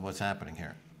uniqueness of what's happening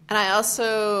here. And I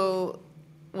also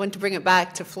want to bring it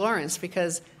back to Florence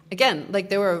because, again, like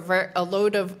there were a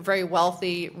load of very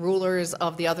wealthy rulers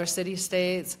of the other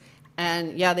city-states,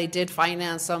 and yeah, they did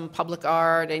finance some public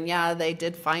art, and yeah, they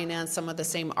did finance some of the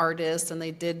same artists, and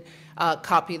they did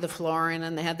copy the florin,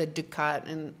 and they had the ducat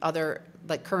and other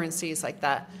like currencies like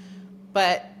that.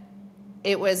 But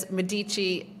it was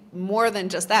Medici more than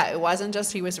just that. It wasn't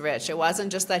just he was rich. It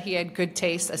wasn't just that he had good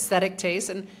taste, aesthetic taste,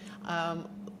 and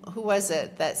who was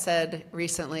it that said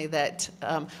recently that,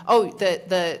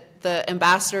 the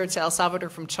ambassador to El Salvador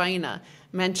from China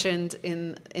mentioned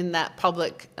in that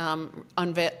public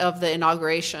of the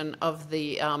inauguration of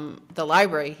the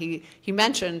library, he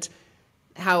mentioned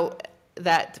how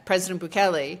that President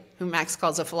Bukele, who Max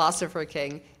calls a philosopher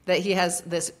king, that he has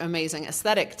this amazing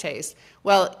aesthetic taste.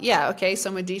 Well, yeah, okay,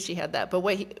 so Medici had that, but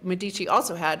what Medici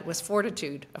also had was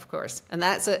fortitude, of course, and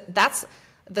that's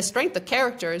the strength of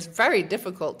character is very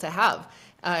difficult to have.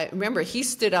 Remember, he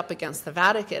stood up against the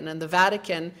Vatican, and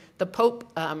the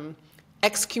Pope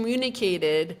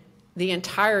excommunicated the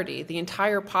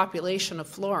entire population of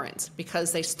Florence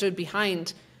because they stood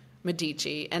behind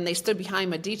Medici, and they stood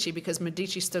behind Medici because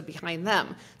Medici stood behind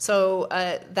them. So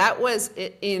that was,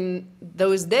 in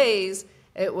those days,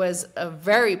 it was a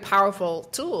very powerful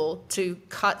tool to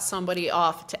cut somebody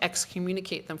off, to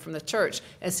excommunicate them from the church.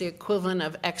 It's the equivalent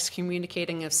of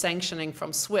excommunicating, of sanctioning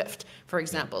from SWIFT, for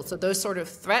example. So those sort of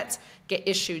threats get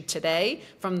issued today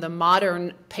from the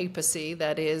modern papacy,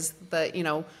 that is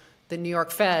the New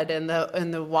York Fed and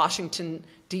the Washington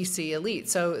D.C. elite.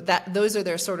 So those are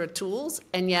their sort of tools,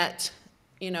 and yet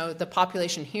the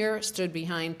population here stood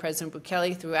behind President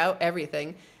Bukele throughout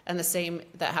everything, and the same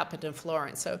that happened in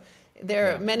Florence. So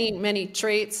there are many, many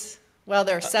traits. Well,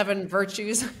 there are 7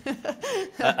 virtues.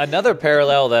 Another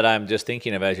parallel that I'm just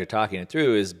thinking of as you're talking it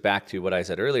through is back to what I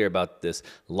said earlier about this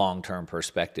long-term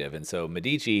perspective. And so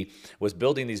Medici was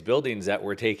building these buildings that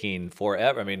were taking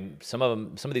forever. I mean, some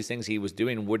of these things he was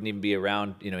doing wouldn't even be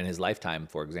around, in his lifetime,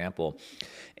 for example.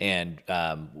 And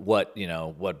what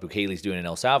Bukele's doing in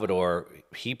El Salvador,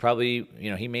 he probably,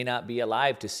 he may not be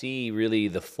alive to see really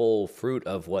the full fruit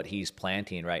of what he's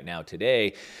planting right now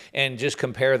today. And just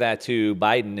compare that to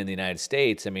Biden in the United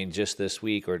States. I mean, just this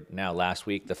week, or now last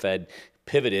week, the Fed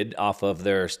pivoted off of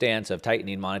their stance of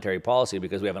tightening monetary policy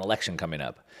because we have an election coming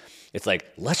up. It's like,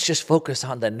 let's just focus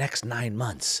on the next 9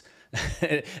 months.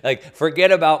 Like,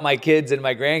 forget about my kids and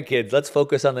my grandkids. Let's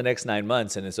focus on the next 9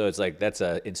 months. And so it's like, that's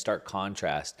in stark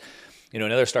contrast.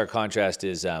 Another stark contrast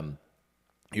is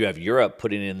you have Europe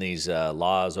putting in these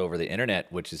laws over the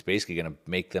internet, which is basically going to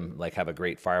make them like have a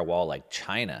great firewall like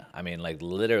China. I mean, like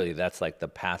literally that's like the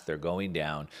path they're going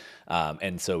down.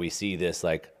 And so we see this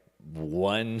like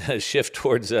one shift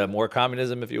towards more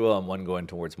communism, if you will, and one going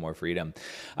towards more freedom.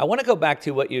 I want to go back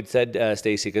to what you'd said,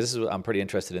 Stacy, because I'm pretty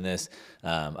interested in this.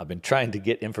 I've been trying to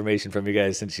get information from you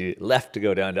guys since you left to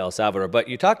go down to El Salvador. But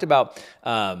you talked about,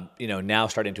 now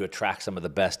starting to attract some of the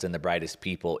best and the brightest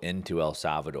people into El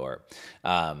Salvador.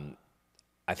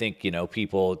 I think,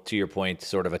 people, to your point,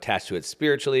 sort of attached to it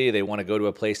spiritually. They want to go to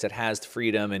a place that has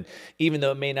freedom. And even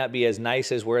though it may not be as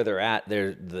nice as where they're at,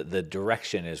 the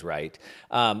direction is right.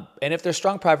 And if there's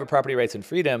strong private property rights and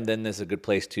freedom, then this is a good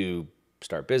place to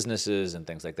start businesses and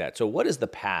things like that. So what is the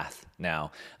path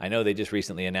now? I know they just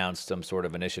recently announced some sort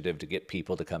of initiative to get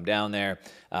people to come down there.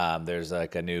 There's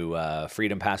like a new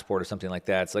freedom passport or something like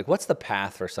that. It's like, what's the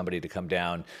path for somebody to come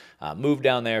down, move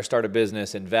down there, start a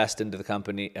business, invest into the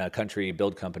country,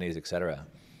 build companies, et cetera?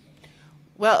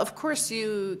 Well, of course,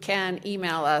 you can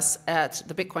email us at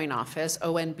the Bitcoin office,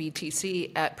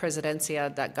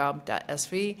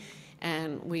 onbtc@presidencia.gov.sv,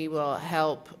 and we will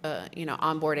help,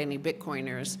 onboard any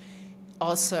Bitcoiners.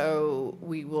 Also,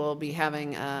 we will be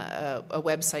having a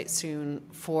website soon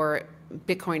for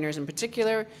Bitcoiners in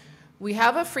particular, we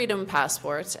have a freedom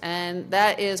passport, and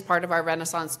that is part of our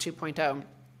Renaissance 2.0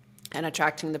 and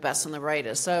attracting the best and the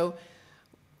brightest. So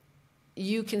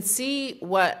you can see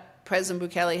what President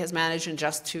Bukele has managed in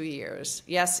just 2 years.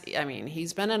 Yes, I mean,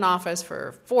 he's been in office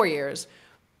for 4 years,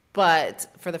 but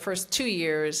for the first 2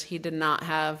 years, he did not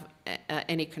have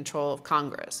any control of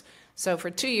Congress. So for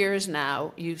 2 years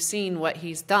now, you've seen what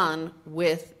he's done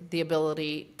with the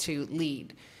ability to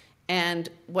lead. And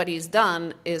what he's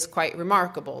done is quite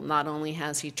remarkable. Not only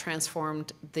has he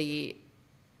transformed the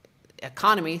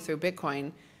economy through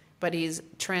Bitcoin, but he's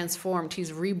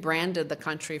rebranded the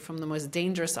country from the most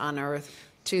dangerous on earth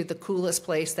to the coolest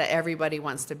place that everybody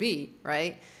wants to be,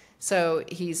 right? So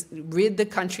he's rid the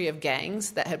country of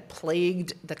gangs that had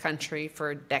plagued the country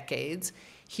for decades.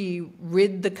 He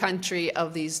rid the country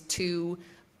of these two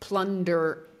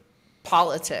plunder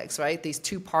politics, right? These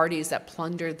two parties that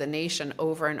plundered the nation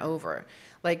over and over.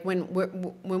 Like when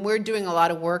we're doing a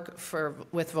lot of work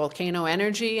with volcano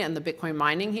energy and the Bitcoin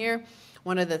mining here,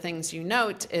 one of the things you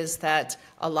note is that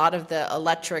a lot of the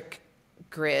electric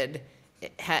grid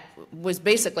was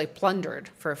basically plundered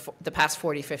for the past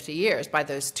 40, 50 years by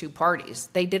those two parties.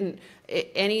 They didn't,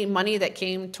 any money that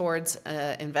came towards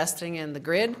investing in the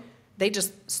grid, they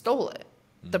just stole it.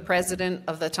 The president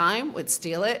of the time would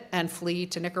steal it and flee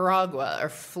to Nicaragua or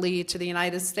flee to the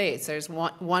United States. There's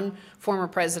one former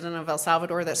president of El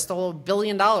Salvador that stole $1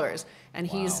 billion, and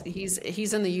Wow.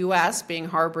 he's in the U.S. being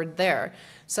harbored there.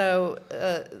 So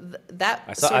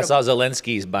I saw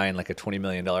Zelensky's buying like a $20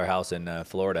 million house in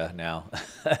Florida now.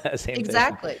 Same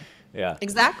exactly. thing. Yeah.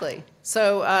 Exactly.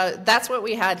 So that's what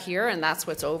we had here, and that's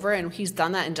what's over, and he's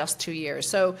done that in just 2 years.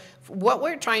 So what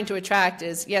we're trying to attract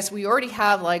is, yes, we already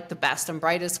have like the best and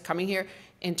brightest coming here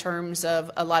in terms of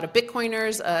a lot of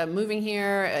Bitcoiners moving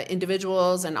here,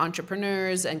 individuals and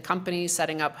entrepreneurs and companies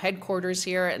setting up headquarters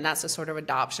here, and that's the sort of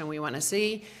adoption we want to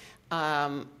see.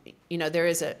 There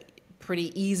is a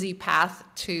pretty easy path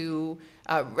to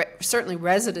certainly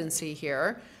residency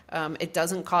here. It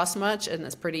doesn't cost much, and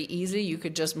it's pretty easy. You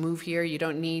could just move here. You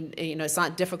don't need, it's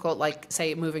not difficult like,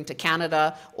 say, moving to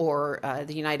Canada or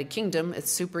the United Kingdom. It's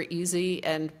super easy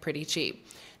and pretty cheap.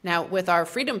 Now, with our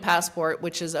Freedom Passport,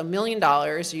 which is $1 million,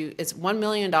 it's $1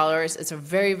 million. It's a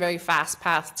very, very fast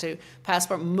path to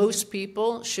passport. Most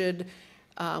people should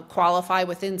qualify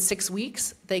within 6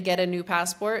 weeks. They get a new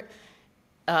passport.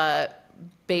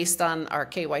 Based on our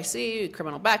KYC,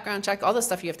 criminal background check, all the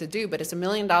stuff you have to do, but it's $1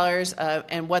 million,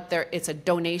 and it's a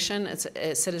donation. It's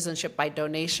a citizenship by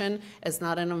donation. It's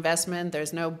not an investment.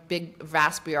 There's no big,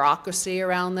 vast bureaucracy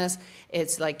around this.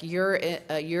 It's like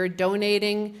you're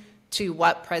donating to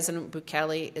what President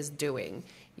Bukele is doing.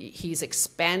 He's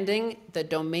expanding the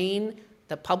domain,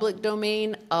 the public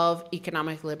domain of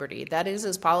economic liberty. That is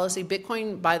his policy.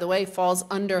 Bitcoin, by the way, falls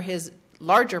under his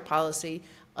larger policy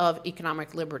of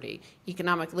economic liberty.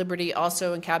 Economic liberty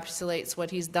also encapsulates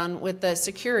what he's done with the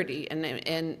security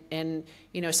and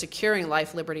securing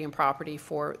life, liberty, and property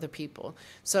for the people.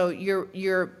 So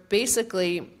you're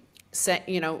basically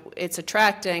it's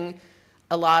attracting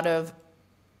a lot of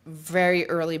very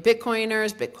early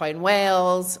Bitcoiners, Bitcoin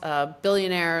whales,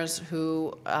 billionaires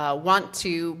who want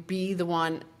to be the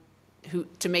one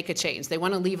to make a change. They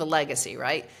want to leave a legacy,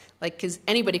 right? Like, because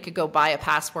anybody could go buy a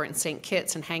passport in St.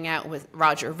 Kitts and hang out with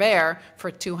Roger Ver for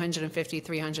 $250,000,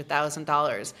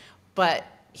 $300,000. But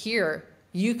here,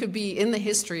 you could be in the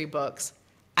history books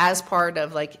as part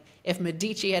of, like, if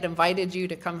Medici had invited you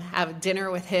to come have dinner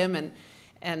with him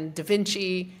and Da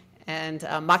Vinci and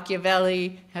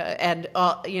Machiavelli and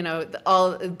all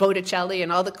Botticelli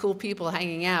and all the cool people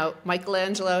hanging out,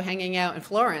 Michelangelo hanging out in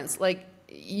Florence, like,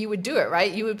 you would do it, right?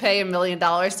 You would pay $1 million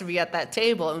to be at that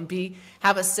table and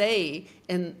have a say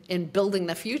in building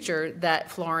the future that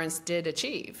Florence did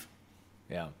achieve.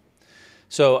 Yeah.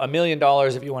 So $1 million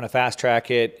if you want to fast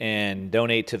track it and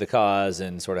donate to the cause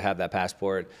and sort of have that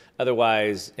passport.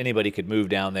 Otherwise, anybody could move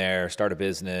down there, start a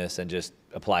business, and just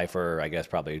apply for, I guess,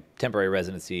 probably temporary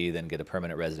residency, then get a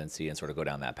permanent residency and sort of go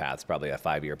down that path. It's probably a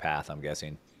 5-year path, I'm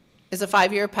guessing. It's a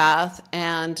 5-year path,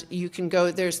 and you can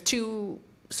go, there's two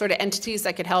sort of entities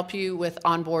that could help you with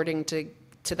onboarding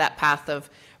to that path of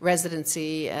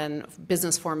residency and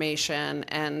business formation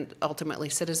and ultimately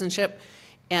citizenship.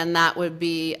 And that would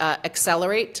be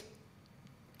Accelerate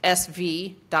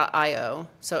SV.io.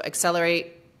 So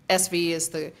Accelerate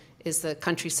SV is the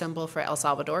country symbol for El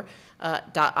Salvador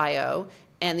 .io,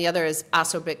 and the other is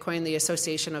ASO Bitcoin, the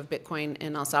Association of Bitcoin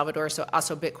in El Salvador. So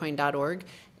asobitcoin.org,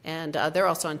 and they're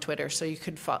also on Twitter. So you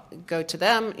could go to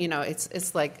them.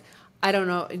 It's like I don't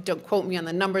know, don't quote me on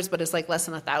the numbers, but it's like less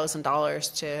than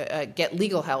 $1,000 to get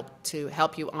legal help to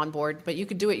help you onboard. But you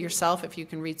could do it yourself if you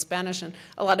can read Spanish, and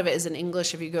a lot of it is in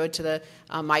English. If you go to the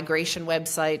migration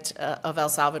website of El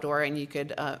Salvador and you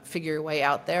could figure your way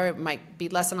out there, it might be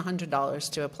less than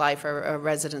 $100 to apply for a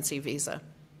residency visa.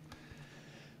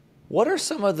 What are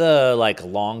some of the like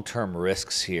long-term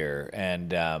risks here?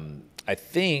 And I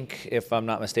think, if I'm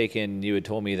not mistaken, you had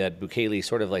told me that Bukele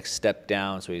sort of like stepped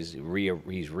down, so he's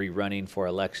rerunning for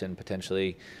election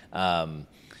potentially.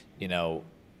 You know,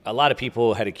 a lot of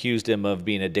people had accused him of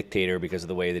being a dictator because of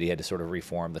the way that he had to sort of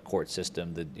reform the court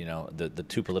system. The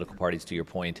two political parties, to your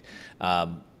point.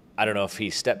 I don't know if he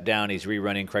stepped down, he's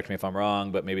rerunning, correct me if I'm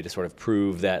wrong, but maybe to sort of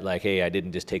prove that, like, hey, I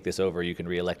didn't just take this over, you can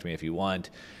reelect me if you want.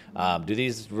 Do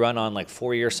these run on like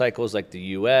 4-year cycles like the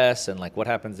U.S.? And like, what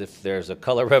happens if there's a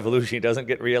color revolution, he doesn't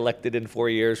get reelected in 4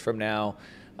 years from now?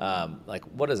 Like,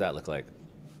 what does that look like?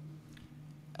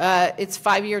 It's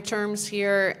 5-year terms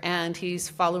here, and he's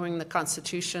following the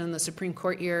Constitution. The Supreme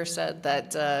Court here said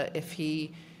that if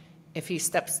he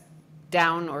steps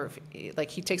down, or if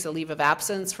he takes a leave of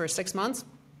absence for 6 months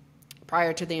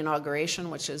prior to the inauguration,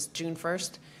 which is June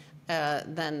 1st,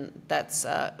 then that's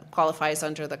qualifies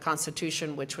under the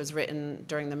Constitution, which was written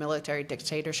during the military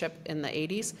dictatorship in the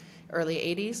 80s, early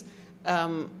 80s.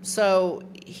 So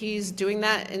he's doing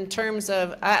that in terms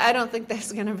of, I don't think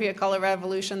there's going to be a color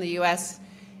revolution. The U.S.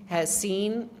 has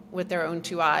seen with their own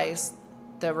two eyes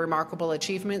the remarkable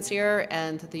achievements here,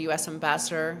 and the U.S.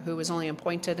 ambassador, who was only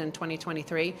appointed in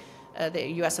 2023, the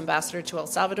U.S. ambassador to El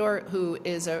Salvador, who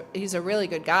is he's a really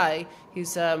good guy.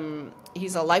 He's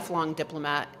a lifelong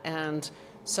diplomat, and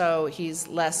so he's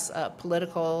less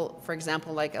political. For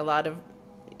example, like a lot of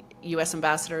U.S.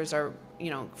 ambassadors are,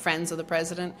 friends of the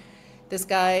president. This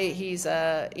guy, he's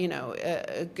a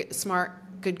smart,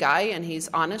 good guy, and he's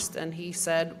honest, and he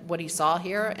said what he saw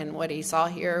here, and what he saw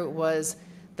here was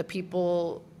the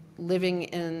people living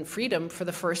in freedom for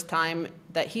the first time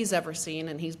that he's ever seen,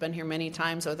 and he's been here many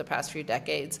times over the past few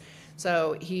decades.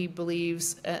 So he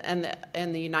believes, and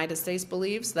the United States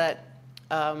believes, that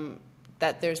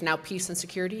that there's now peace and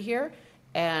security here,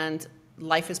 and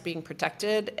life is being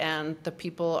protected, and the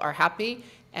people are happy.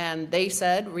 And they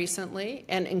said recently,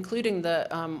 and including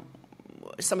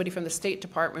somebody from the State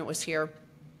Department was here,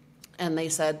 and they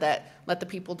said that let the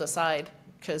people decide,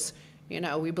 because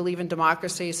we believe in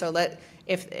democracy. So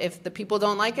if the people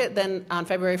don't like it, then on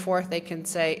February 4th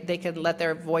they can let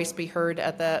their voice be heard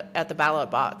at the ballot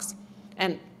box.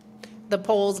 And the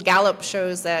polls, Gallup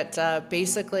shows that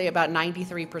basically about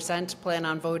 93% plan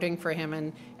on voting for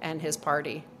him and his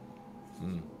party.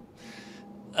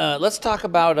 Let's talk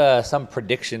about some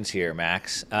predictions here,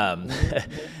 Max.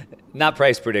 Not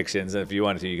price predictions. If you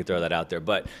wanted to, you could throw that out there.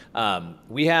 But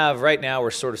we have right now,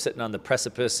 we're sort of sitting on the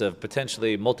precipice of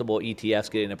potentially multiple ETFs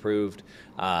getting approved,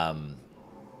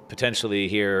 potentially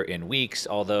here in weeks,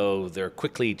 although they're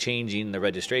quickly changing the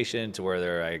registration to where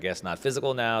they're, I guess, not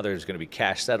physical now. There's going to be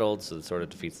cash settled, so it sort of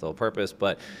defeats the whole purpose.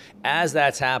 But as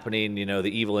that's happening, the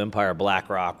evil empire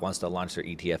BlackRock wants to launch their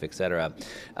ETF, et cetera.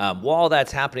 While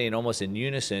that's happening almost in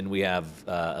unison, we have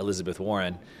Elizabeth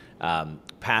Warren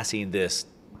passing this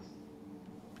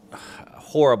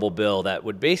horrible bill that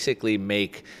would basically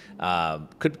make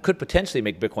could potentially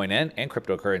make Bitcoin and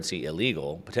cryptocurrency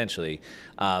illegal, potentially.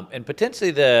 And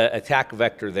potentially the attack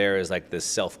vector there is like this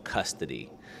self-custody.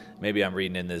 Maybe I'm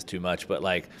reading in this too much, but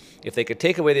like if they could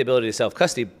take away the ability to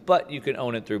self-custody, but you can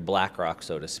own it through BlackRock,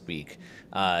 so to speak.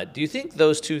 Do you think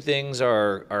those two things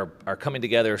are coming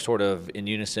together sort of in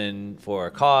unison for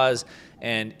a cause?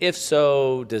 And if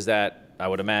so, does that, I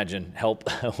would imagine, help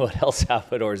what El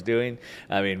Salvador is doing?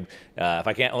 I mean, if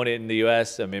I can't own it in the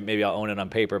U.S., I mean, maybe I'll own it on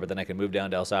paper, but then I can move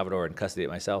down to El Salvador and custody it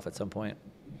myself at some point.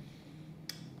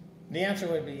 The answer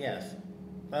would be yes,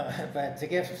 but to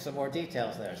give some more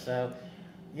details there. So,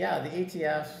 yeah, the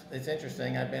ETFs, it's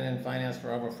interesting. I've been in finance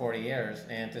for over 40 years,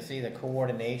 and to see the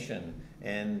coordination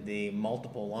and the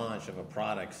multiple launch of a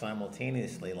product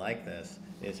simultaneously like this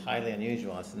is highly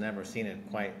unusual. I've never seen it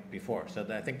quite before. So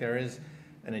I think there is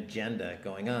an agenda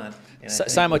going on. And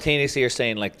simultaneously, you're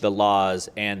saying like the laws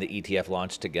and the ETF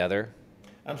launched together?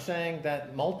 I'm saying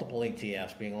that multiple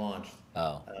ETFs being launched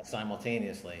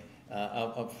simultaneously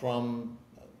from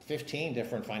 15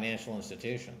 different financial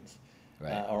institutions.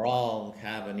 Right. Or all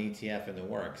have an ETF in the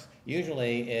works.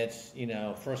 Usually it's,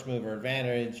 first mover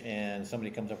advantage, and somebody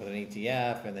comes up with an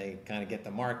ETF and they kind of get the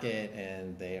market,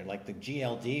 and they're like the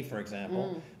GLD, for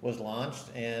example, was launched,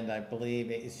 and I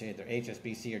believe it's either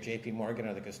HSBC or JP Morgan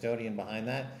are the custodian behind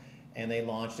that, and they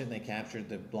launched it and they captured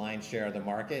the blind share of the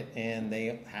market, and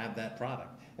they have that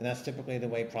product. And that's typically the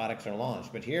way products are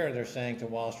launched. But here they're saying to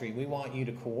Wall Street, we want you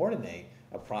to coordinate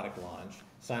a product launch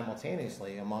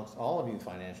simultaneously amongst all of you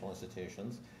financial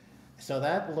institutions. So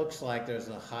that looks like there's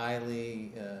a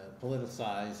highly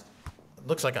politicized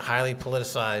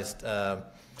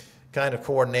kind of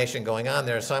coordination going on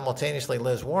there. Simultaneously,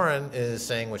 Liz Warren is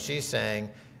saying what she's saying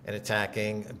and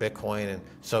attacking Bitcoin and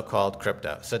so-called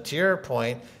crypto. So to your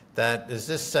point, does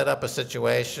this set up a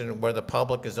situation where the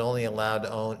public is only allowed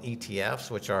to own ETFs,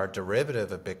 which are a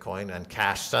derivative of Bitcoin and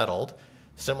cash settled,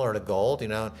 similar to gold? You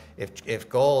know, if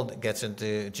GLD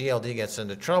gets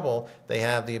into trouble, they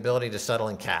have the ability to settle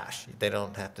in cash. They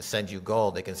don't have to send you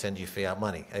gold; they can send you fiat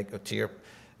money. To your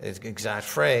exact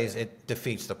phrase, it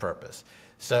defeats the purpose.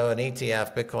 So an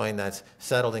ETF, Bitcoin that's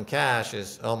settled in cash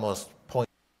is almost point.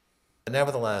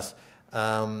 Nevertheless,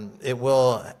 it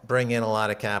will bring in a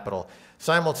lot of capital.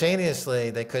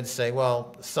 Simultaneously, they could say,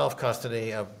 well,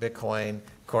 self-custody of Bitcoin,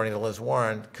 according to Liz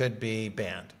Warren, could be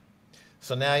banned.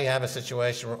 So now you have a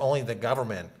situation where only the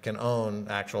government can own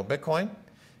actual Bitcoin,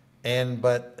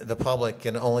 but the public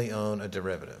can only own a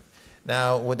derivative.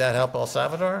 Now, would that help El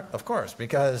Salvador? Of course,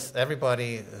 because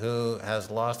everybody who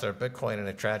has lost their Bitcoin in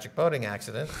a tragic boating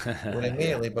accident would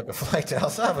immediately book a flight to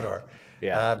El Salvador.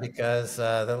 Because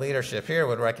the leadership here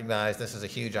would recognize this is a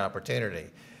huge opportunity.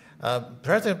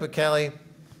 President Bukele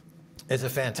is a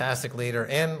fantastic leader,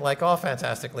 and like all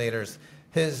fantastic leaders,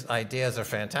 his ideas are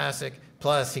fantastic,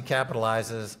 plus he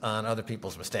capitalizes on other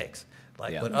people's mistakes.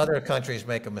 When other countries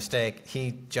make a mistake,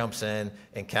 he jumps in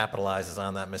and capitalizes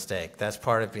on that mistake. That's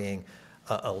part of being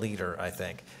a leader, I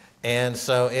think. And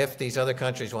so if these other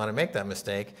countries want to make that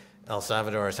mistake, El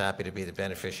Salvador is happy to be the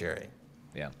beneficiary.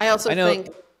 Yeah. I also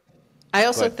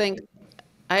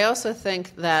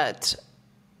think that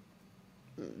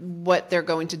what they're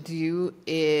going to do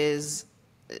is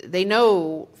they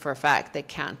know for a fact they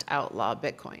can't outlaw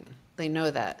Bitcoin. They know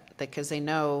that because they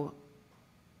know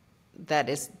that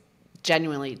it's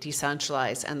genuinely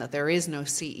decentralized and that there is no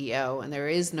CEO and there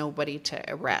is nobody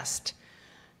to arrest.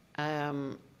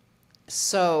 And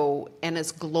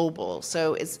it's global.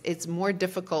 So it's more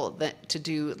difficult to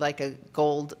do like a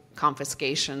gold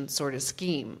confiscation sort of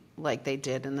scheme like they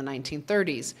did in the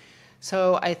 1930s.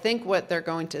 So I think what they're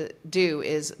going to do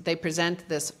is they present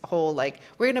this whole like,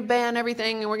 we're going to ban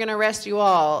everything and we're going to arrest you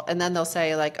all. And then they'll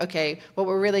say like, okay, what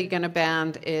we're really going to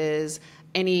ban is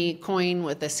any coin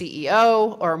with a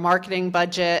CEO or a marketing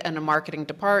budget and a marketing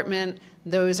department.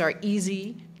 Those are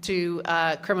easy to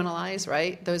criminalize,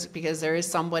 right? Those because there is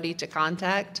somebody to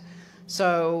contact.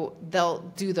 So they'll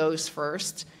do those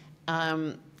first.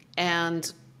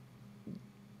 And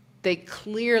they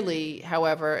clearly,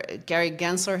 however, Gary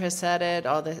Gensler has said it,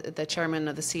 all the chairman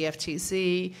of the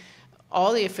CFTC,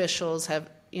 all the officials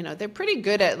have, they're pretty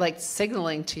good at like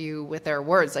signaling to you with their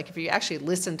words. Like if you actually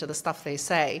listen to the stuff they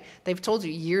say, they've told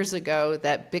you years ago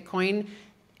that Bitcoin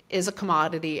is a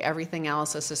commodity, everything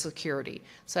else is a security.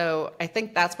 So I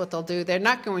think that's what they'll do. They're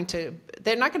not going to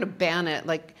ban it.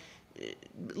 Like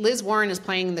Liz Warren is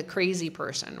playing the crazy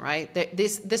person, right?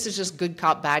 This is just good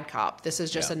cop, bad cop. This is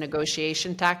just a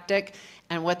negotiation tactic.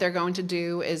 And what they're going to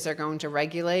do is they're going to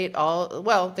regulate they're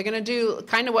going to do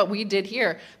kind of what we did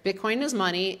here. Bitcoin is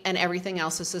money and everything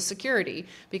else is a security.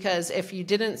 Because if you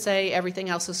didn't say everything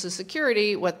else is a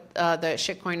security, what the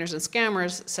shitcoiners and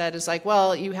scammers said is like,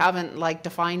 well, you haven't like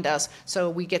defined us, so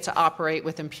we get to operate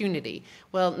with impunity.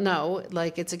 Well, no,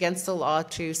 like it's against the law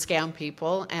to scam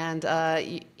people. And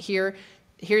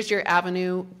here's your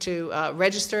avenue to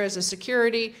register as a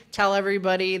security, tell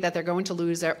everybody that they're going to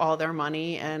lose all their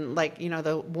money, and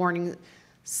the warning,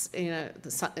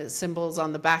 the symbols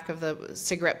on the back of the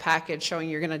cigarette package showing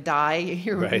you're going to die.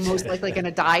 You're most likely going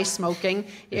to die smoking.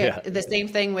 The same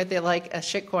thing with a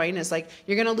shitcoin is like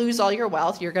you're going to lose all your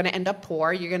wealth. You're going to end up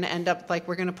poor. You're going to end up like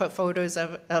we're going to put photos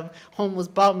of homeless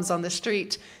bums on the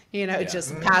street.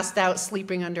 Just passed out,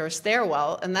 sleeping under a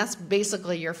stairwell. And that's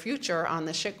basically your future on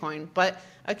the shitcoin. But,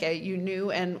 okay, you knew,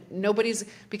 and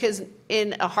because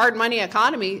in a hard money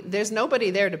economy, there's nobody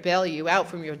there to bail you out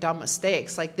from your dumb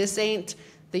mistakes. Like, this ain't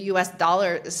the US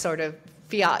dollar sort of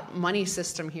fiat money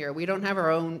system here. We don't have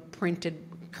our own printed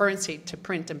currency to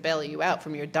print and bail you out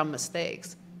from your dumb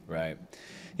mistakes. Right.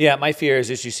 Yeah, my fear is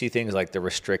just you see things like the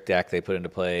Restrict Act they put into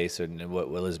place, and what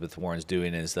Elizabeth Warren's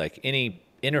doing is like any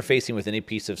interfacing with any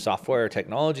piece of software or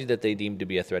technology that they deem to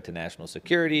be a threat to national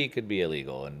security could be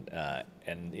illegal. And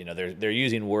they're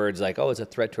using words like, oh, it's a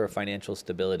threat to our financial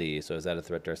stability. So is that a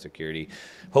threat to our security?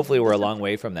 Hopefully we're a long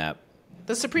way from that.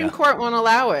 The Supreme Court won't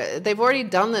allow it. They've already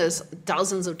done this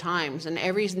dozens of times, and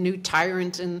every new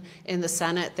tyrant in the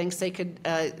Senate thinks they could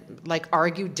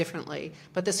argue differently.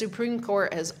 But the Supreme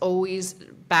Court has always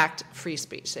backed free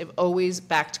speech. They've always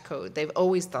backed code. They've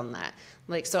always done that.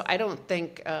 Like, so I don't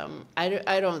think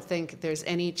I don't think there's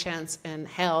any chance in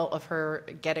hell of her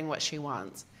getting what she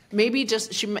wants. Maybe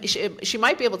just she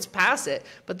might be able to pass it,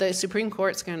 but the Supreme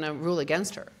Court's going to rule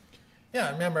against her.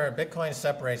 Yeah, remember, Bitcoin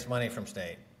separates money from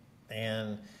state,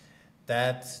 and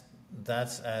that's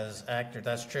as accurate.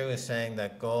 That's true as saying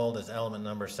that gold is element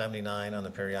number 79 on the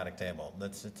periodic table.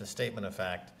 It's a statement of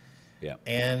fact. Yeah.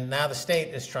 And now the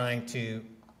state is trying to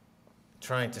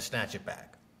snatch it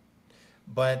back.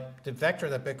 But the vector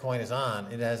that Bitcoin is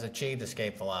on, it has achieved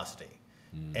escape velocity.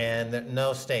 And that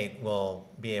no state will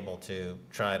be able to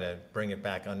try to bring it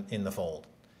back in the fold.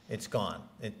 It's gone.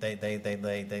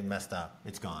 They messed up.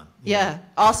 It's gone. Yeah,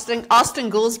 Austin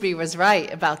Goolsbee was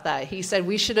right about that. He said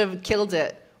we should have killed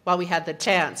it while we had the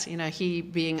chance. You know, he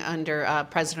being under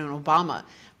President Obama,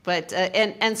 but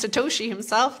and Satoshi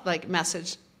himself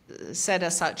said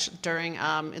as such during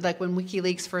like when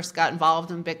WikiLeaks first got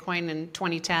involved in Bitcoin in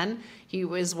 2010. He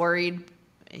was worried.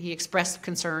 He expressed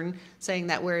concern, saying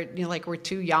that we're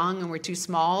too young and we're too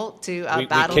small to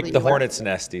battle. We kicked the hornet's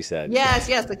nest, he said. Yes,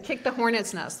 kick the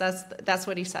hornet's nest. That's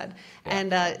what he said. Yeah.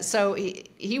 And so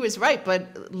he was right.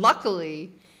 But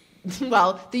luckily,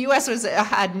 well, the U.S.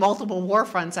 had multiple war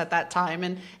fronts at that time,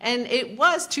 and it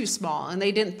was too small, and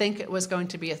they didn't think it was going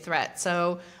to be a threat.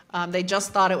 So they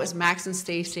just thought it was Max and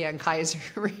Stacy on Keiser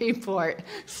report.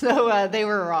 So they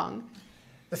were wrong.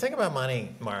 The thing about money,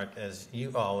 Mark, as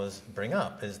you always bring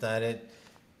up, is that it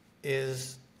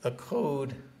is a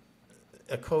coded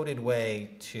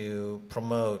way to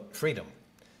promote freedom.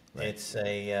 Right.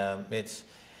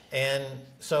 And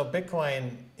so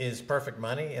Bitcoin is perfect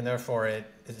money, and therefore it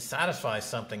satisfies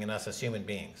something in us as human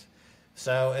beings.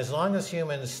 So as long as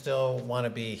humans still want to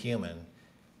be human,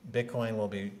 Bitcoin will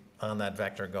be on that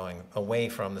vector going away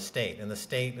from the state, and the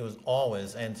state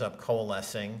always ends up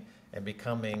coalescing and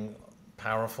becoming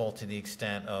powerful to the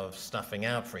extent of snuffing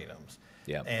out freedoms.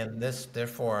 Yeah. And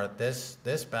therefore, this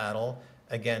battle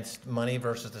against money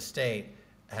versus the state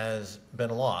has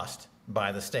been lost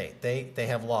by the state. They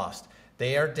have lost.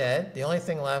 They are dead. The only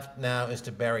thing left now is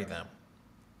to bury them.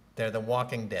 They're the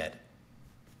walking dead.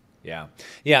 Yeah.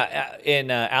 Yeah.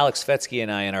 In Alex Fetsky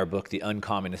and I, in our book, The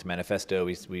Uncommunist Manifesto,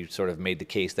 we sort of made the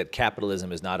case that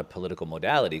capitalism is not a political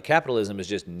modality. Capitalism is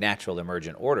just natural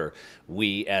emergent order.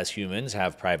 We, as humans,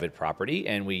 have private property,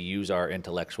 and we use our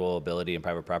intellectual ability and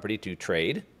private property to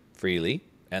trade freely.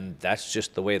 And that's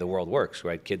just the way the world works,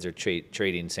 right? Kids are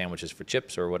trading sandwiches for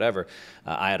chips or whatever.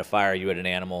 I had a fire, you had an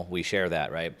animal. We share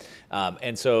that, right?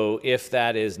 And so if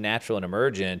that is natural and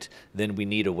emergent, then we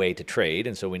need a way to trade.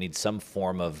 And so we need some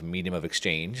form of medium of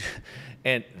exchange.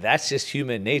 And that's just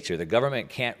human nature. The government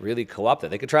can't really co-opt that.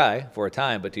 They could try for a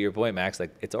time, but to your point, Max,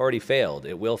 like it's already failed.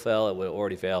 It will fail. It will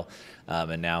already fail.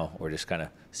 And now we're just kind of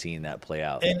seeing that play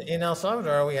out. In El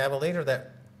Salvador, we have a leader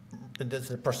that is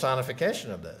the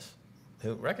personification of this,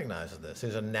 who recognizes this,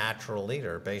 who's a natural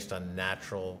leader based on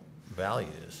natural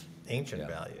values, ancient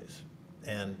values.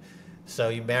 And so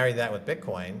you marry that with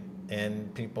Bitcoin,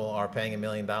 and people are paying $1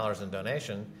 million in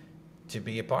donation to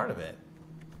be a part of it.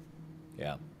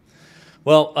 Yeah.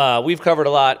 Well, we've covered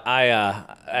a lot.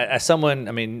 As someone,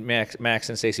 I mean, Max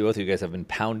and Stacy, both of you guys have been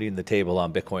pounding the table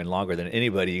on Bitcoin longer than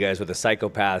anybody. You guys were the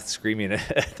psychopaths screaming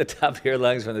at the top of your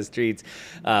lungs from the streets,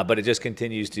 but it just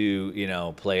continues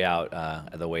to, play out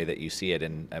the way that you see it,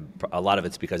 and a lot of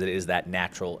it's because it is that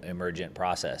natural emergent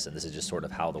process, and this is just sort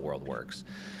of how the world works.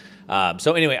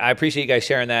 So anyway, I appreciate you guys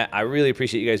sharing that. I really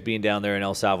appreciate you guys being down there in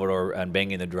El Salvador and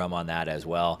banging the drum on that as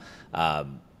well.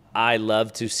 I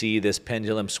love to see this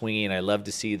pendulum swinging. I love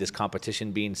to see this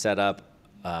competition being set up.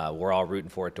 We're all rooting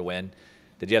for it to win.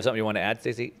 Did you have something you want to add,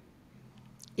 Stacy?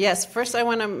 Yes. First, I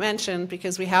want to mention,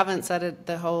 because we haven't said it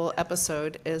the whole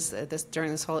episode, is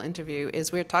during this whole interview,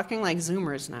 is we're talking like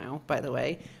Zoomers now. By the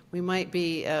way, we might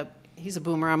be. He's a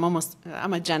boomer.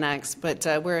 I'm a Gen X, but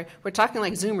we're talking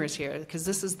like Zoomers here, because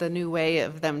this is the new way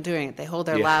of them doing it. They hold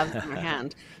their labs in their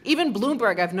hand. Even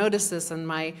Bloomberg, I've noticed this in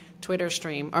my Twitter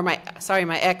stream, or my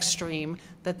X stream,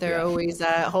 that they're always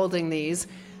holding these.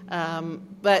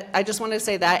 But I just wanted to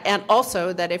say that, and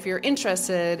also that if you're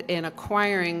interested in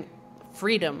acquiring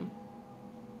freedom,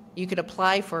 you could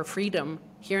apply for freedom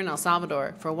here in El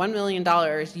Salvador for $1 million.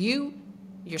 You,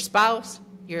 your spouse,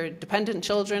 your dependent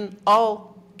children, all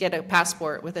get a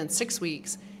passport within 6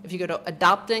 weeks if you go to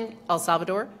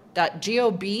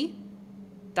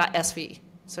adopting.elsalvador.gov.sv.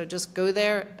 So just go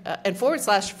there and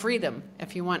 /freedom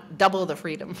if you want double the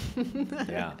freedom.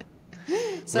 Yeah.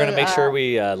 So, we're going to make sure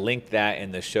we link that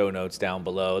in the show notes down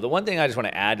below. The one thing I just want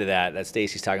to add to that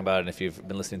Stacy's talking about, and if you've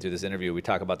been listening through this interview, we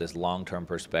talk about this long-term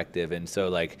perspective. And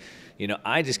so,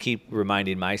 I just keep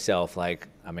reminding myself,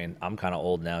 I mean, I'm kind of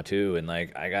old now too, and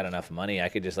like I got enough money, I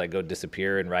could just like go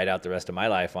disappear and ride out the rest of my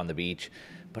life on the beach.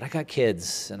 But I got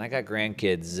kids and I got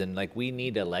grandkids, and like we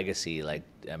need a legacy. Like,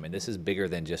 I mean, this is bigger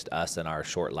than just us and our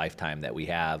short lifetime that we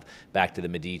have. Back to the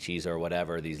Medicis or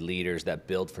whatever, these leaders that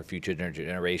build for future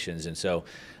generations. And so,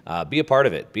 be a part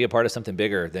of it. Be a part of something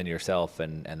bigger than yourself,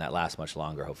 and that lasts much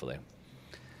longer, hopefully.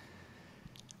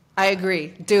 I agree.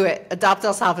 Do it. Adopt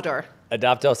El Salvador.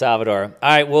 Adopt El Salvador. All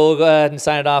right, we'll go ahead and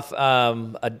sign it off.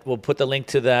 We'll put the link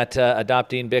to that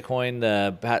Adopting Bitcoin,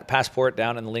 the passport,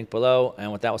 down in the link below.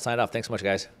 And with that, we'll sign it off. Thanks so much,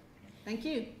 guys. Thank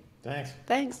you. Thanks.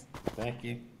 Thanks. Thank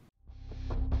you.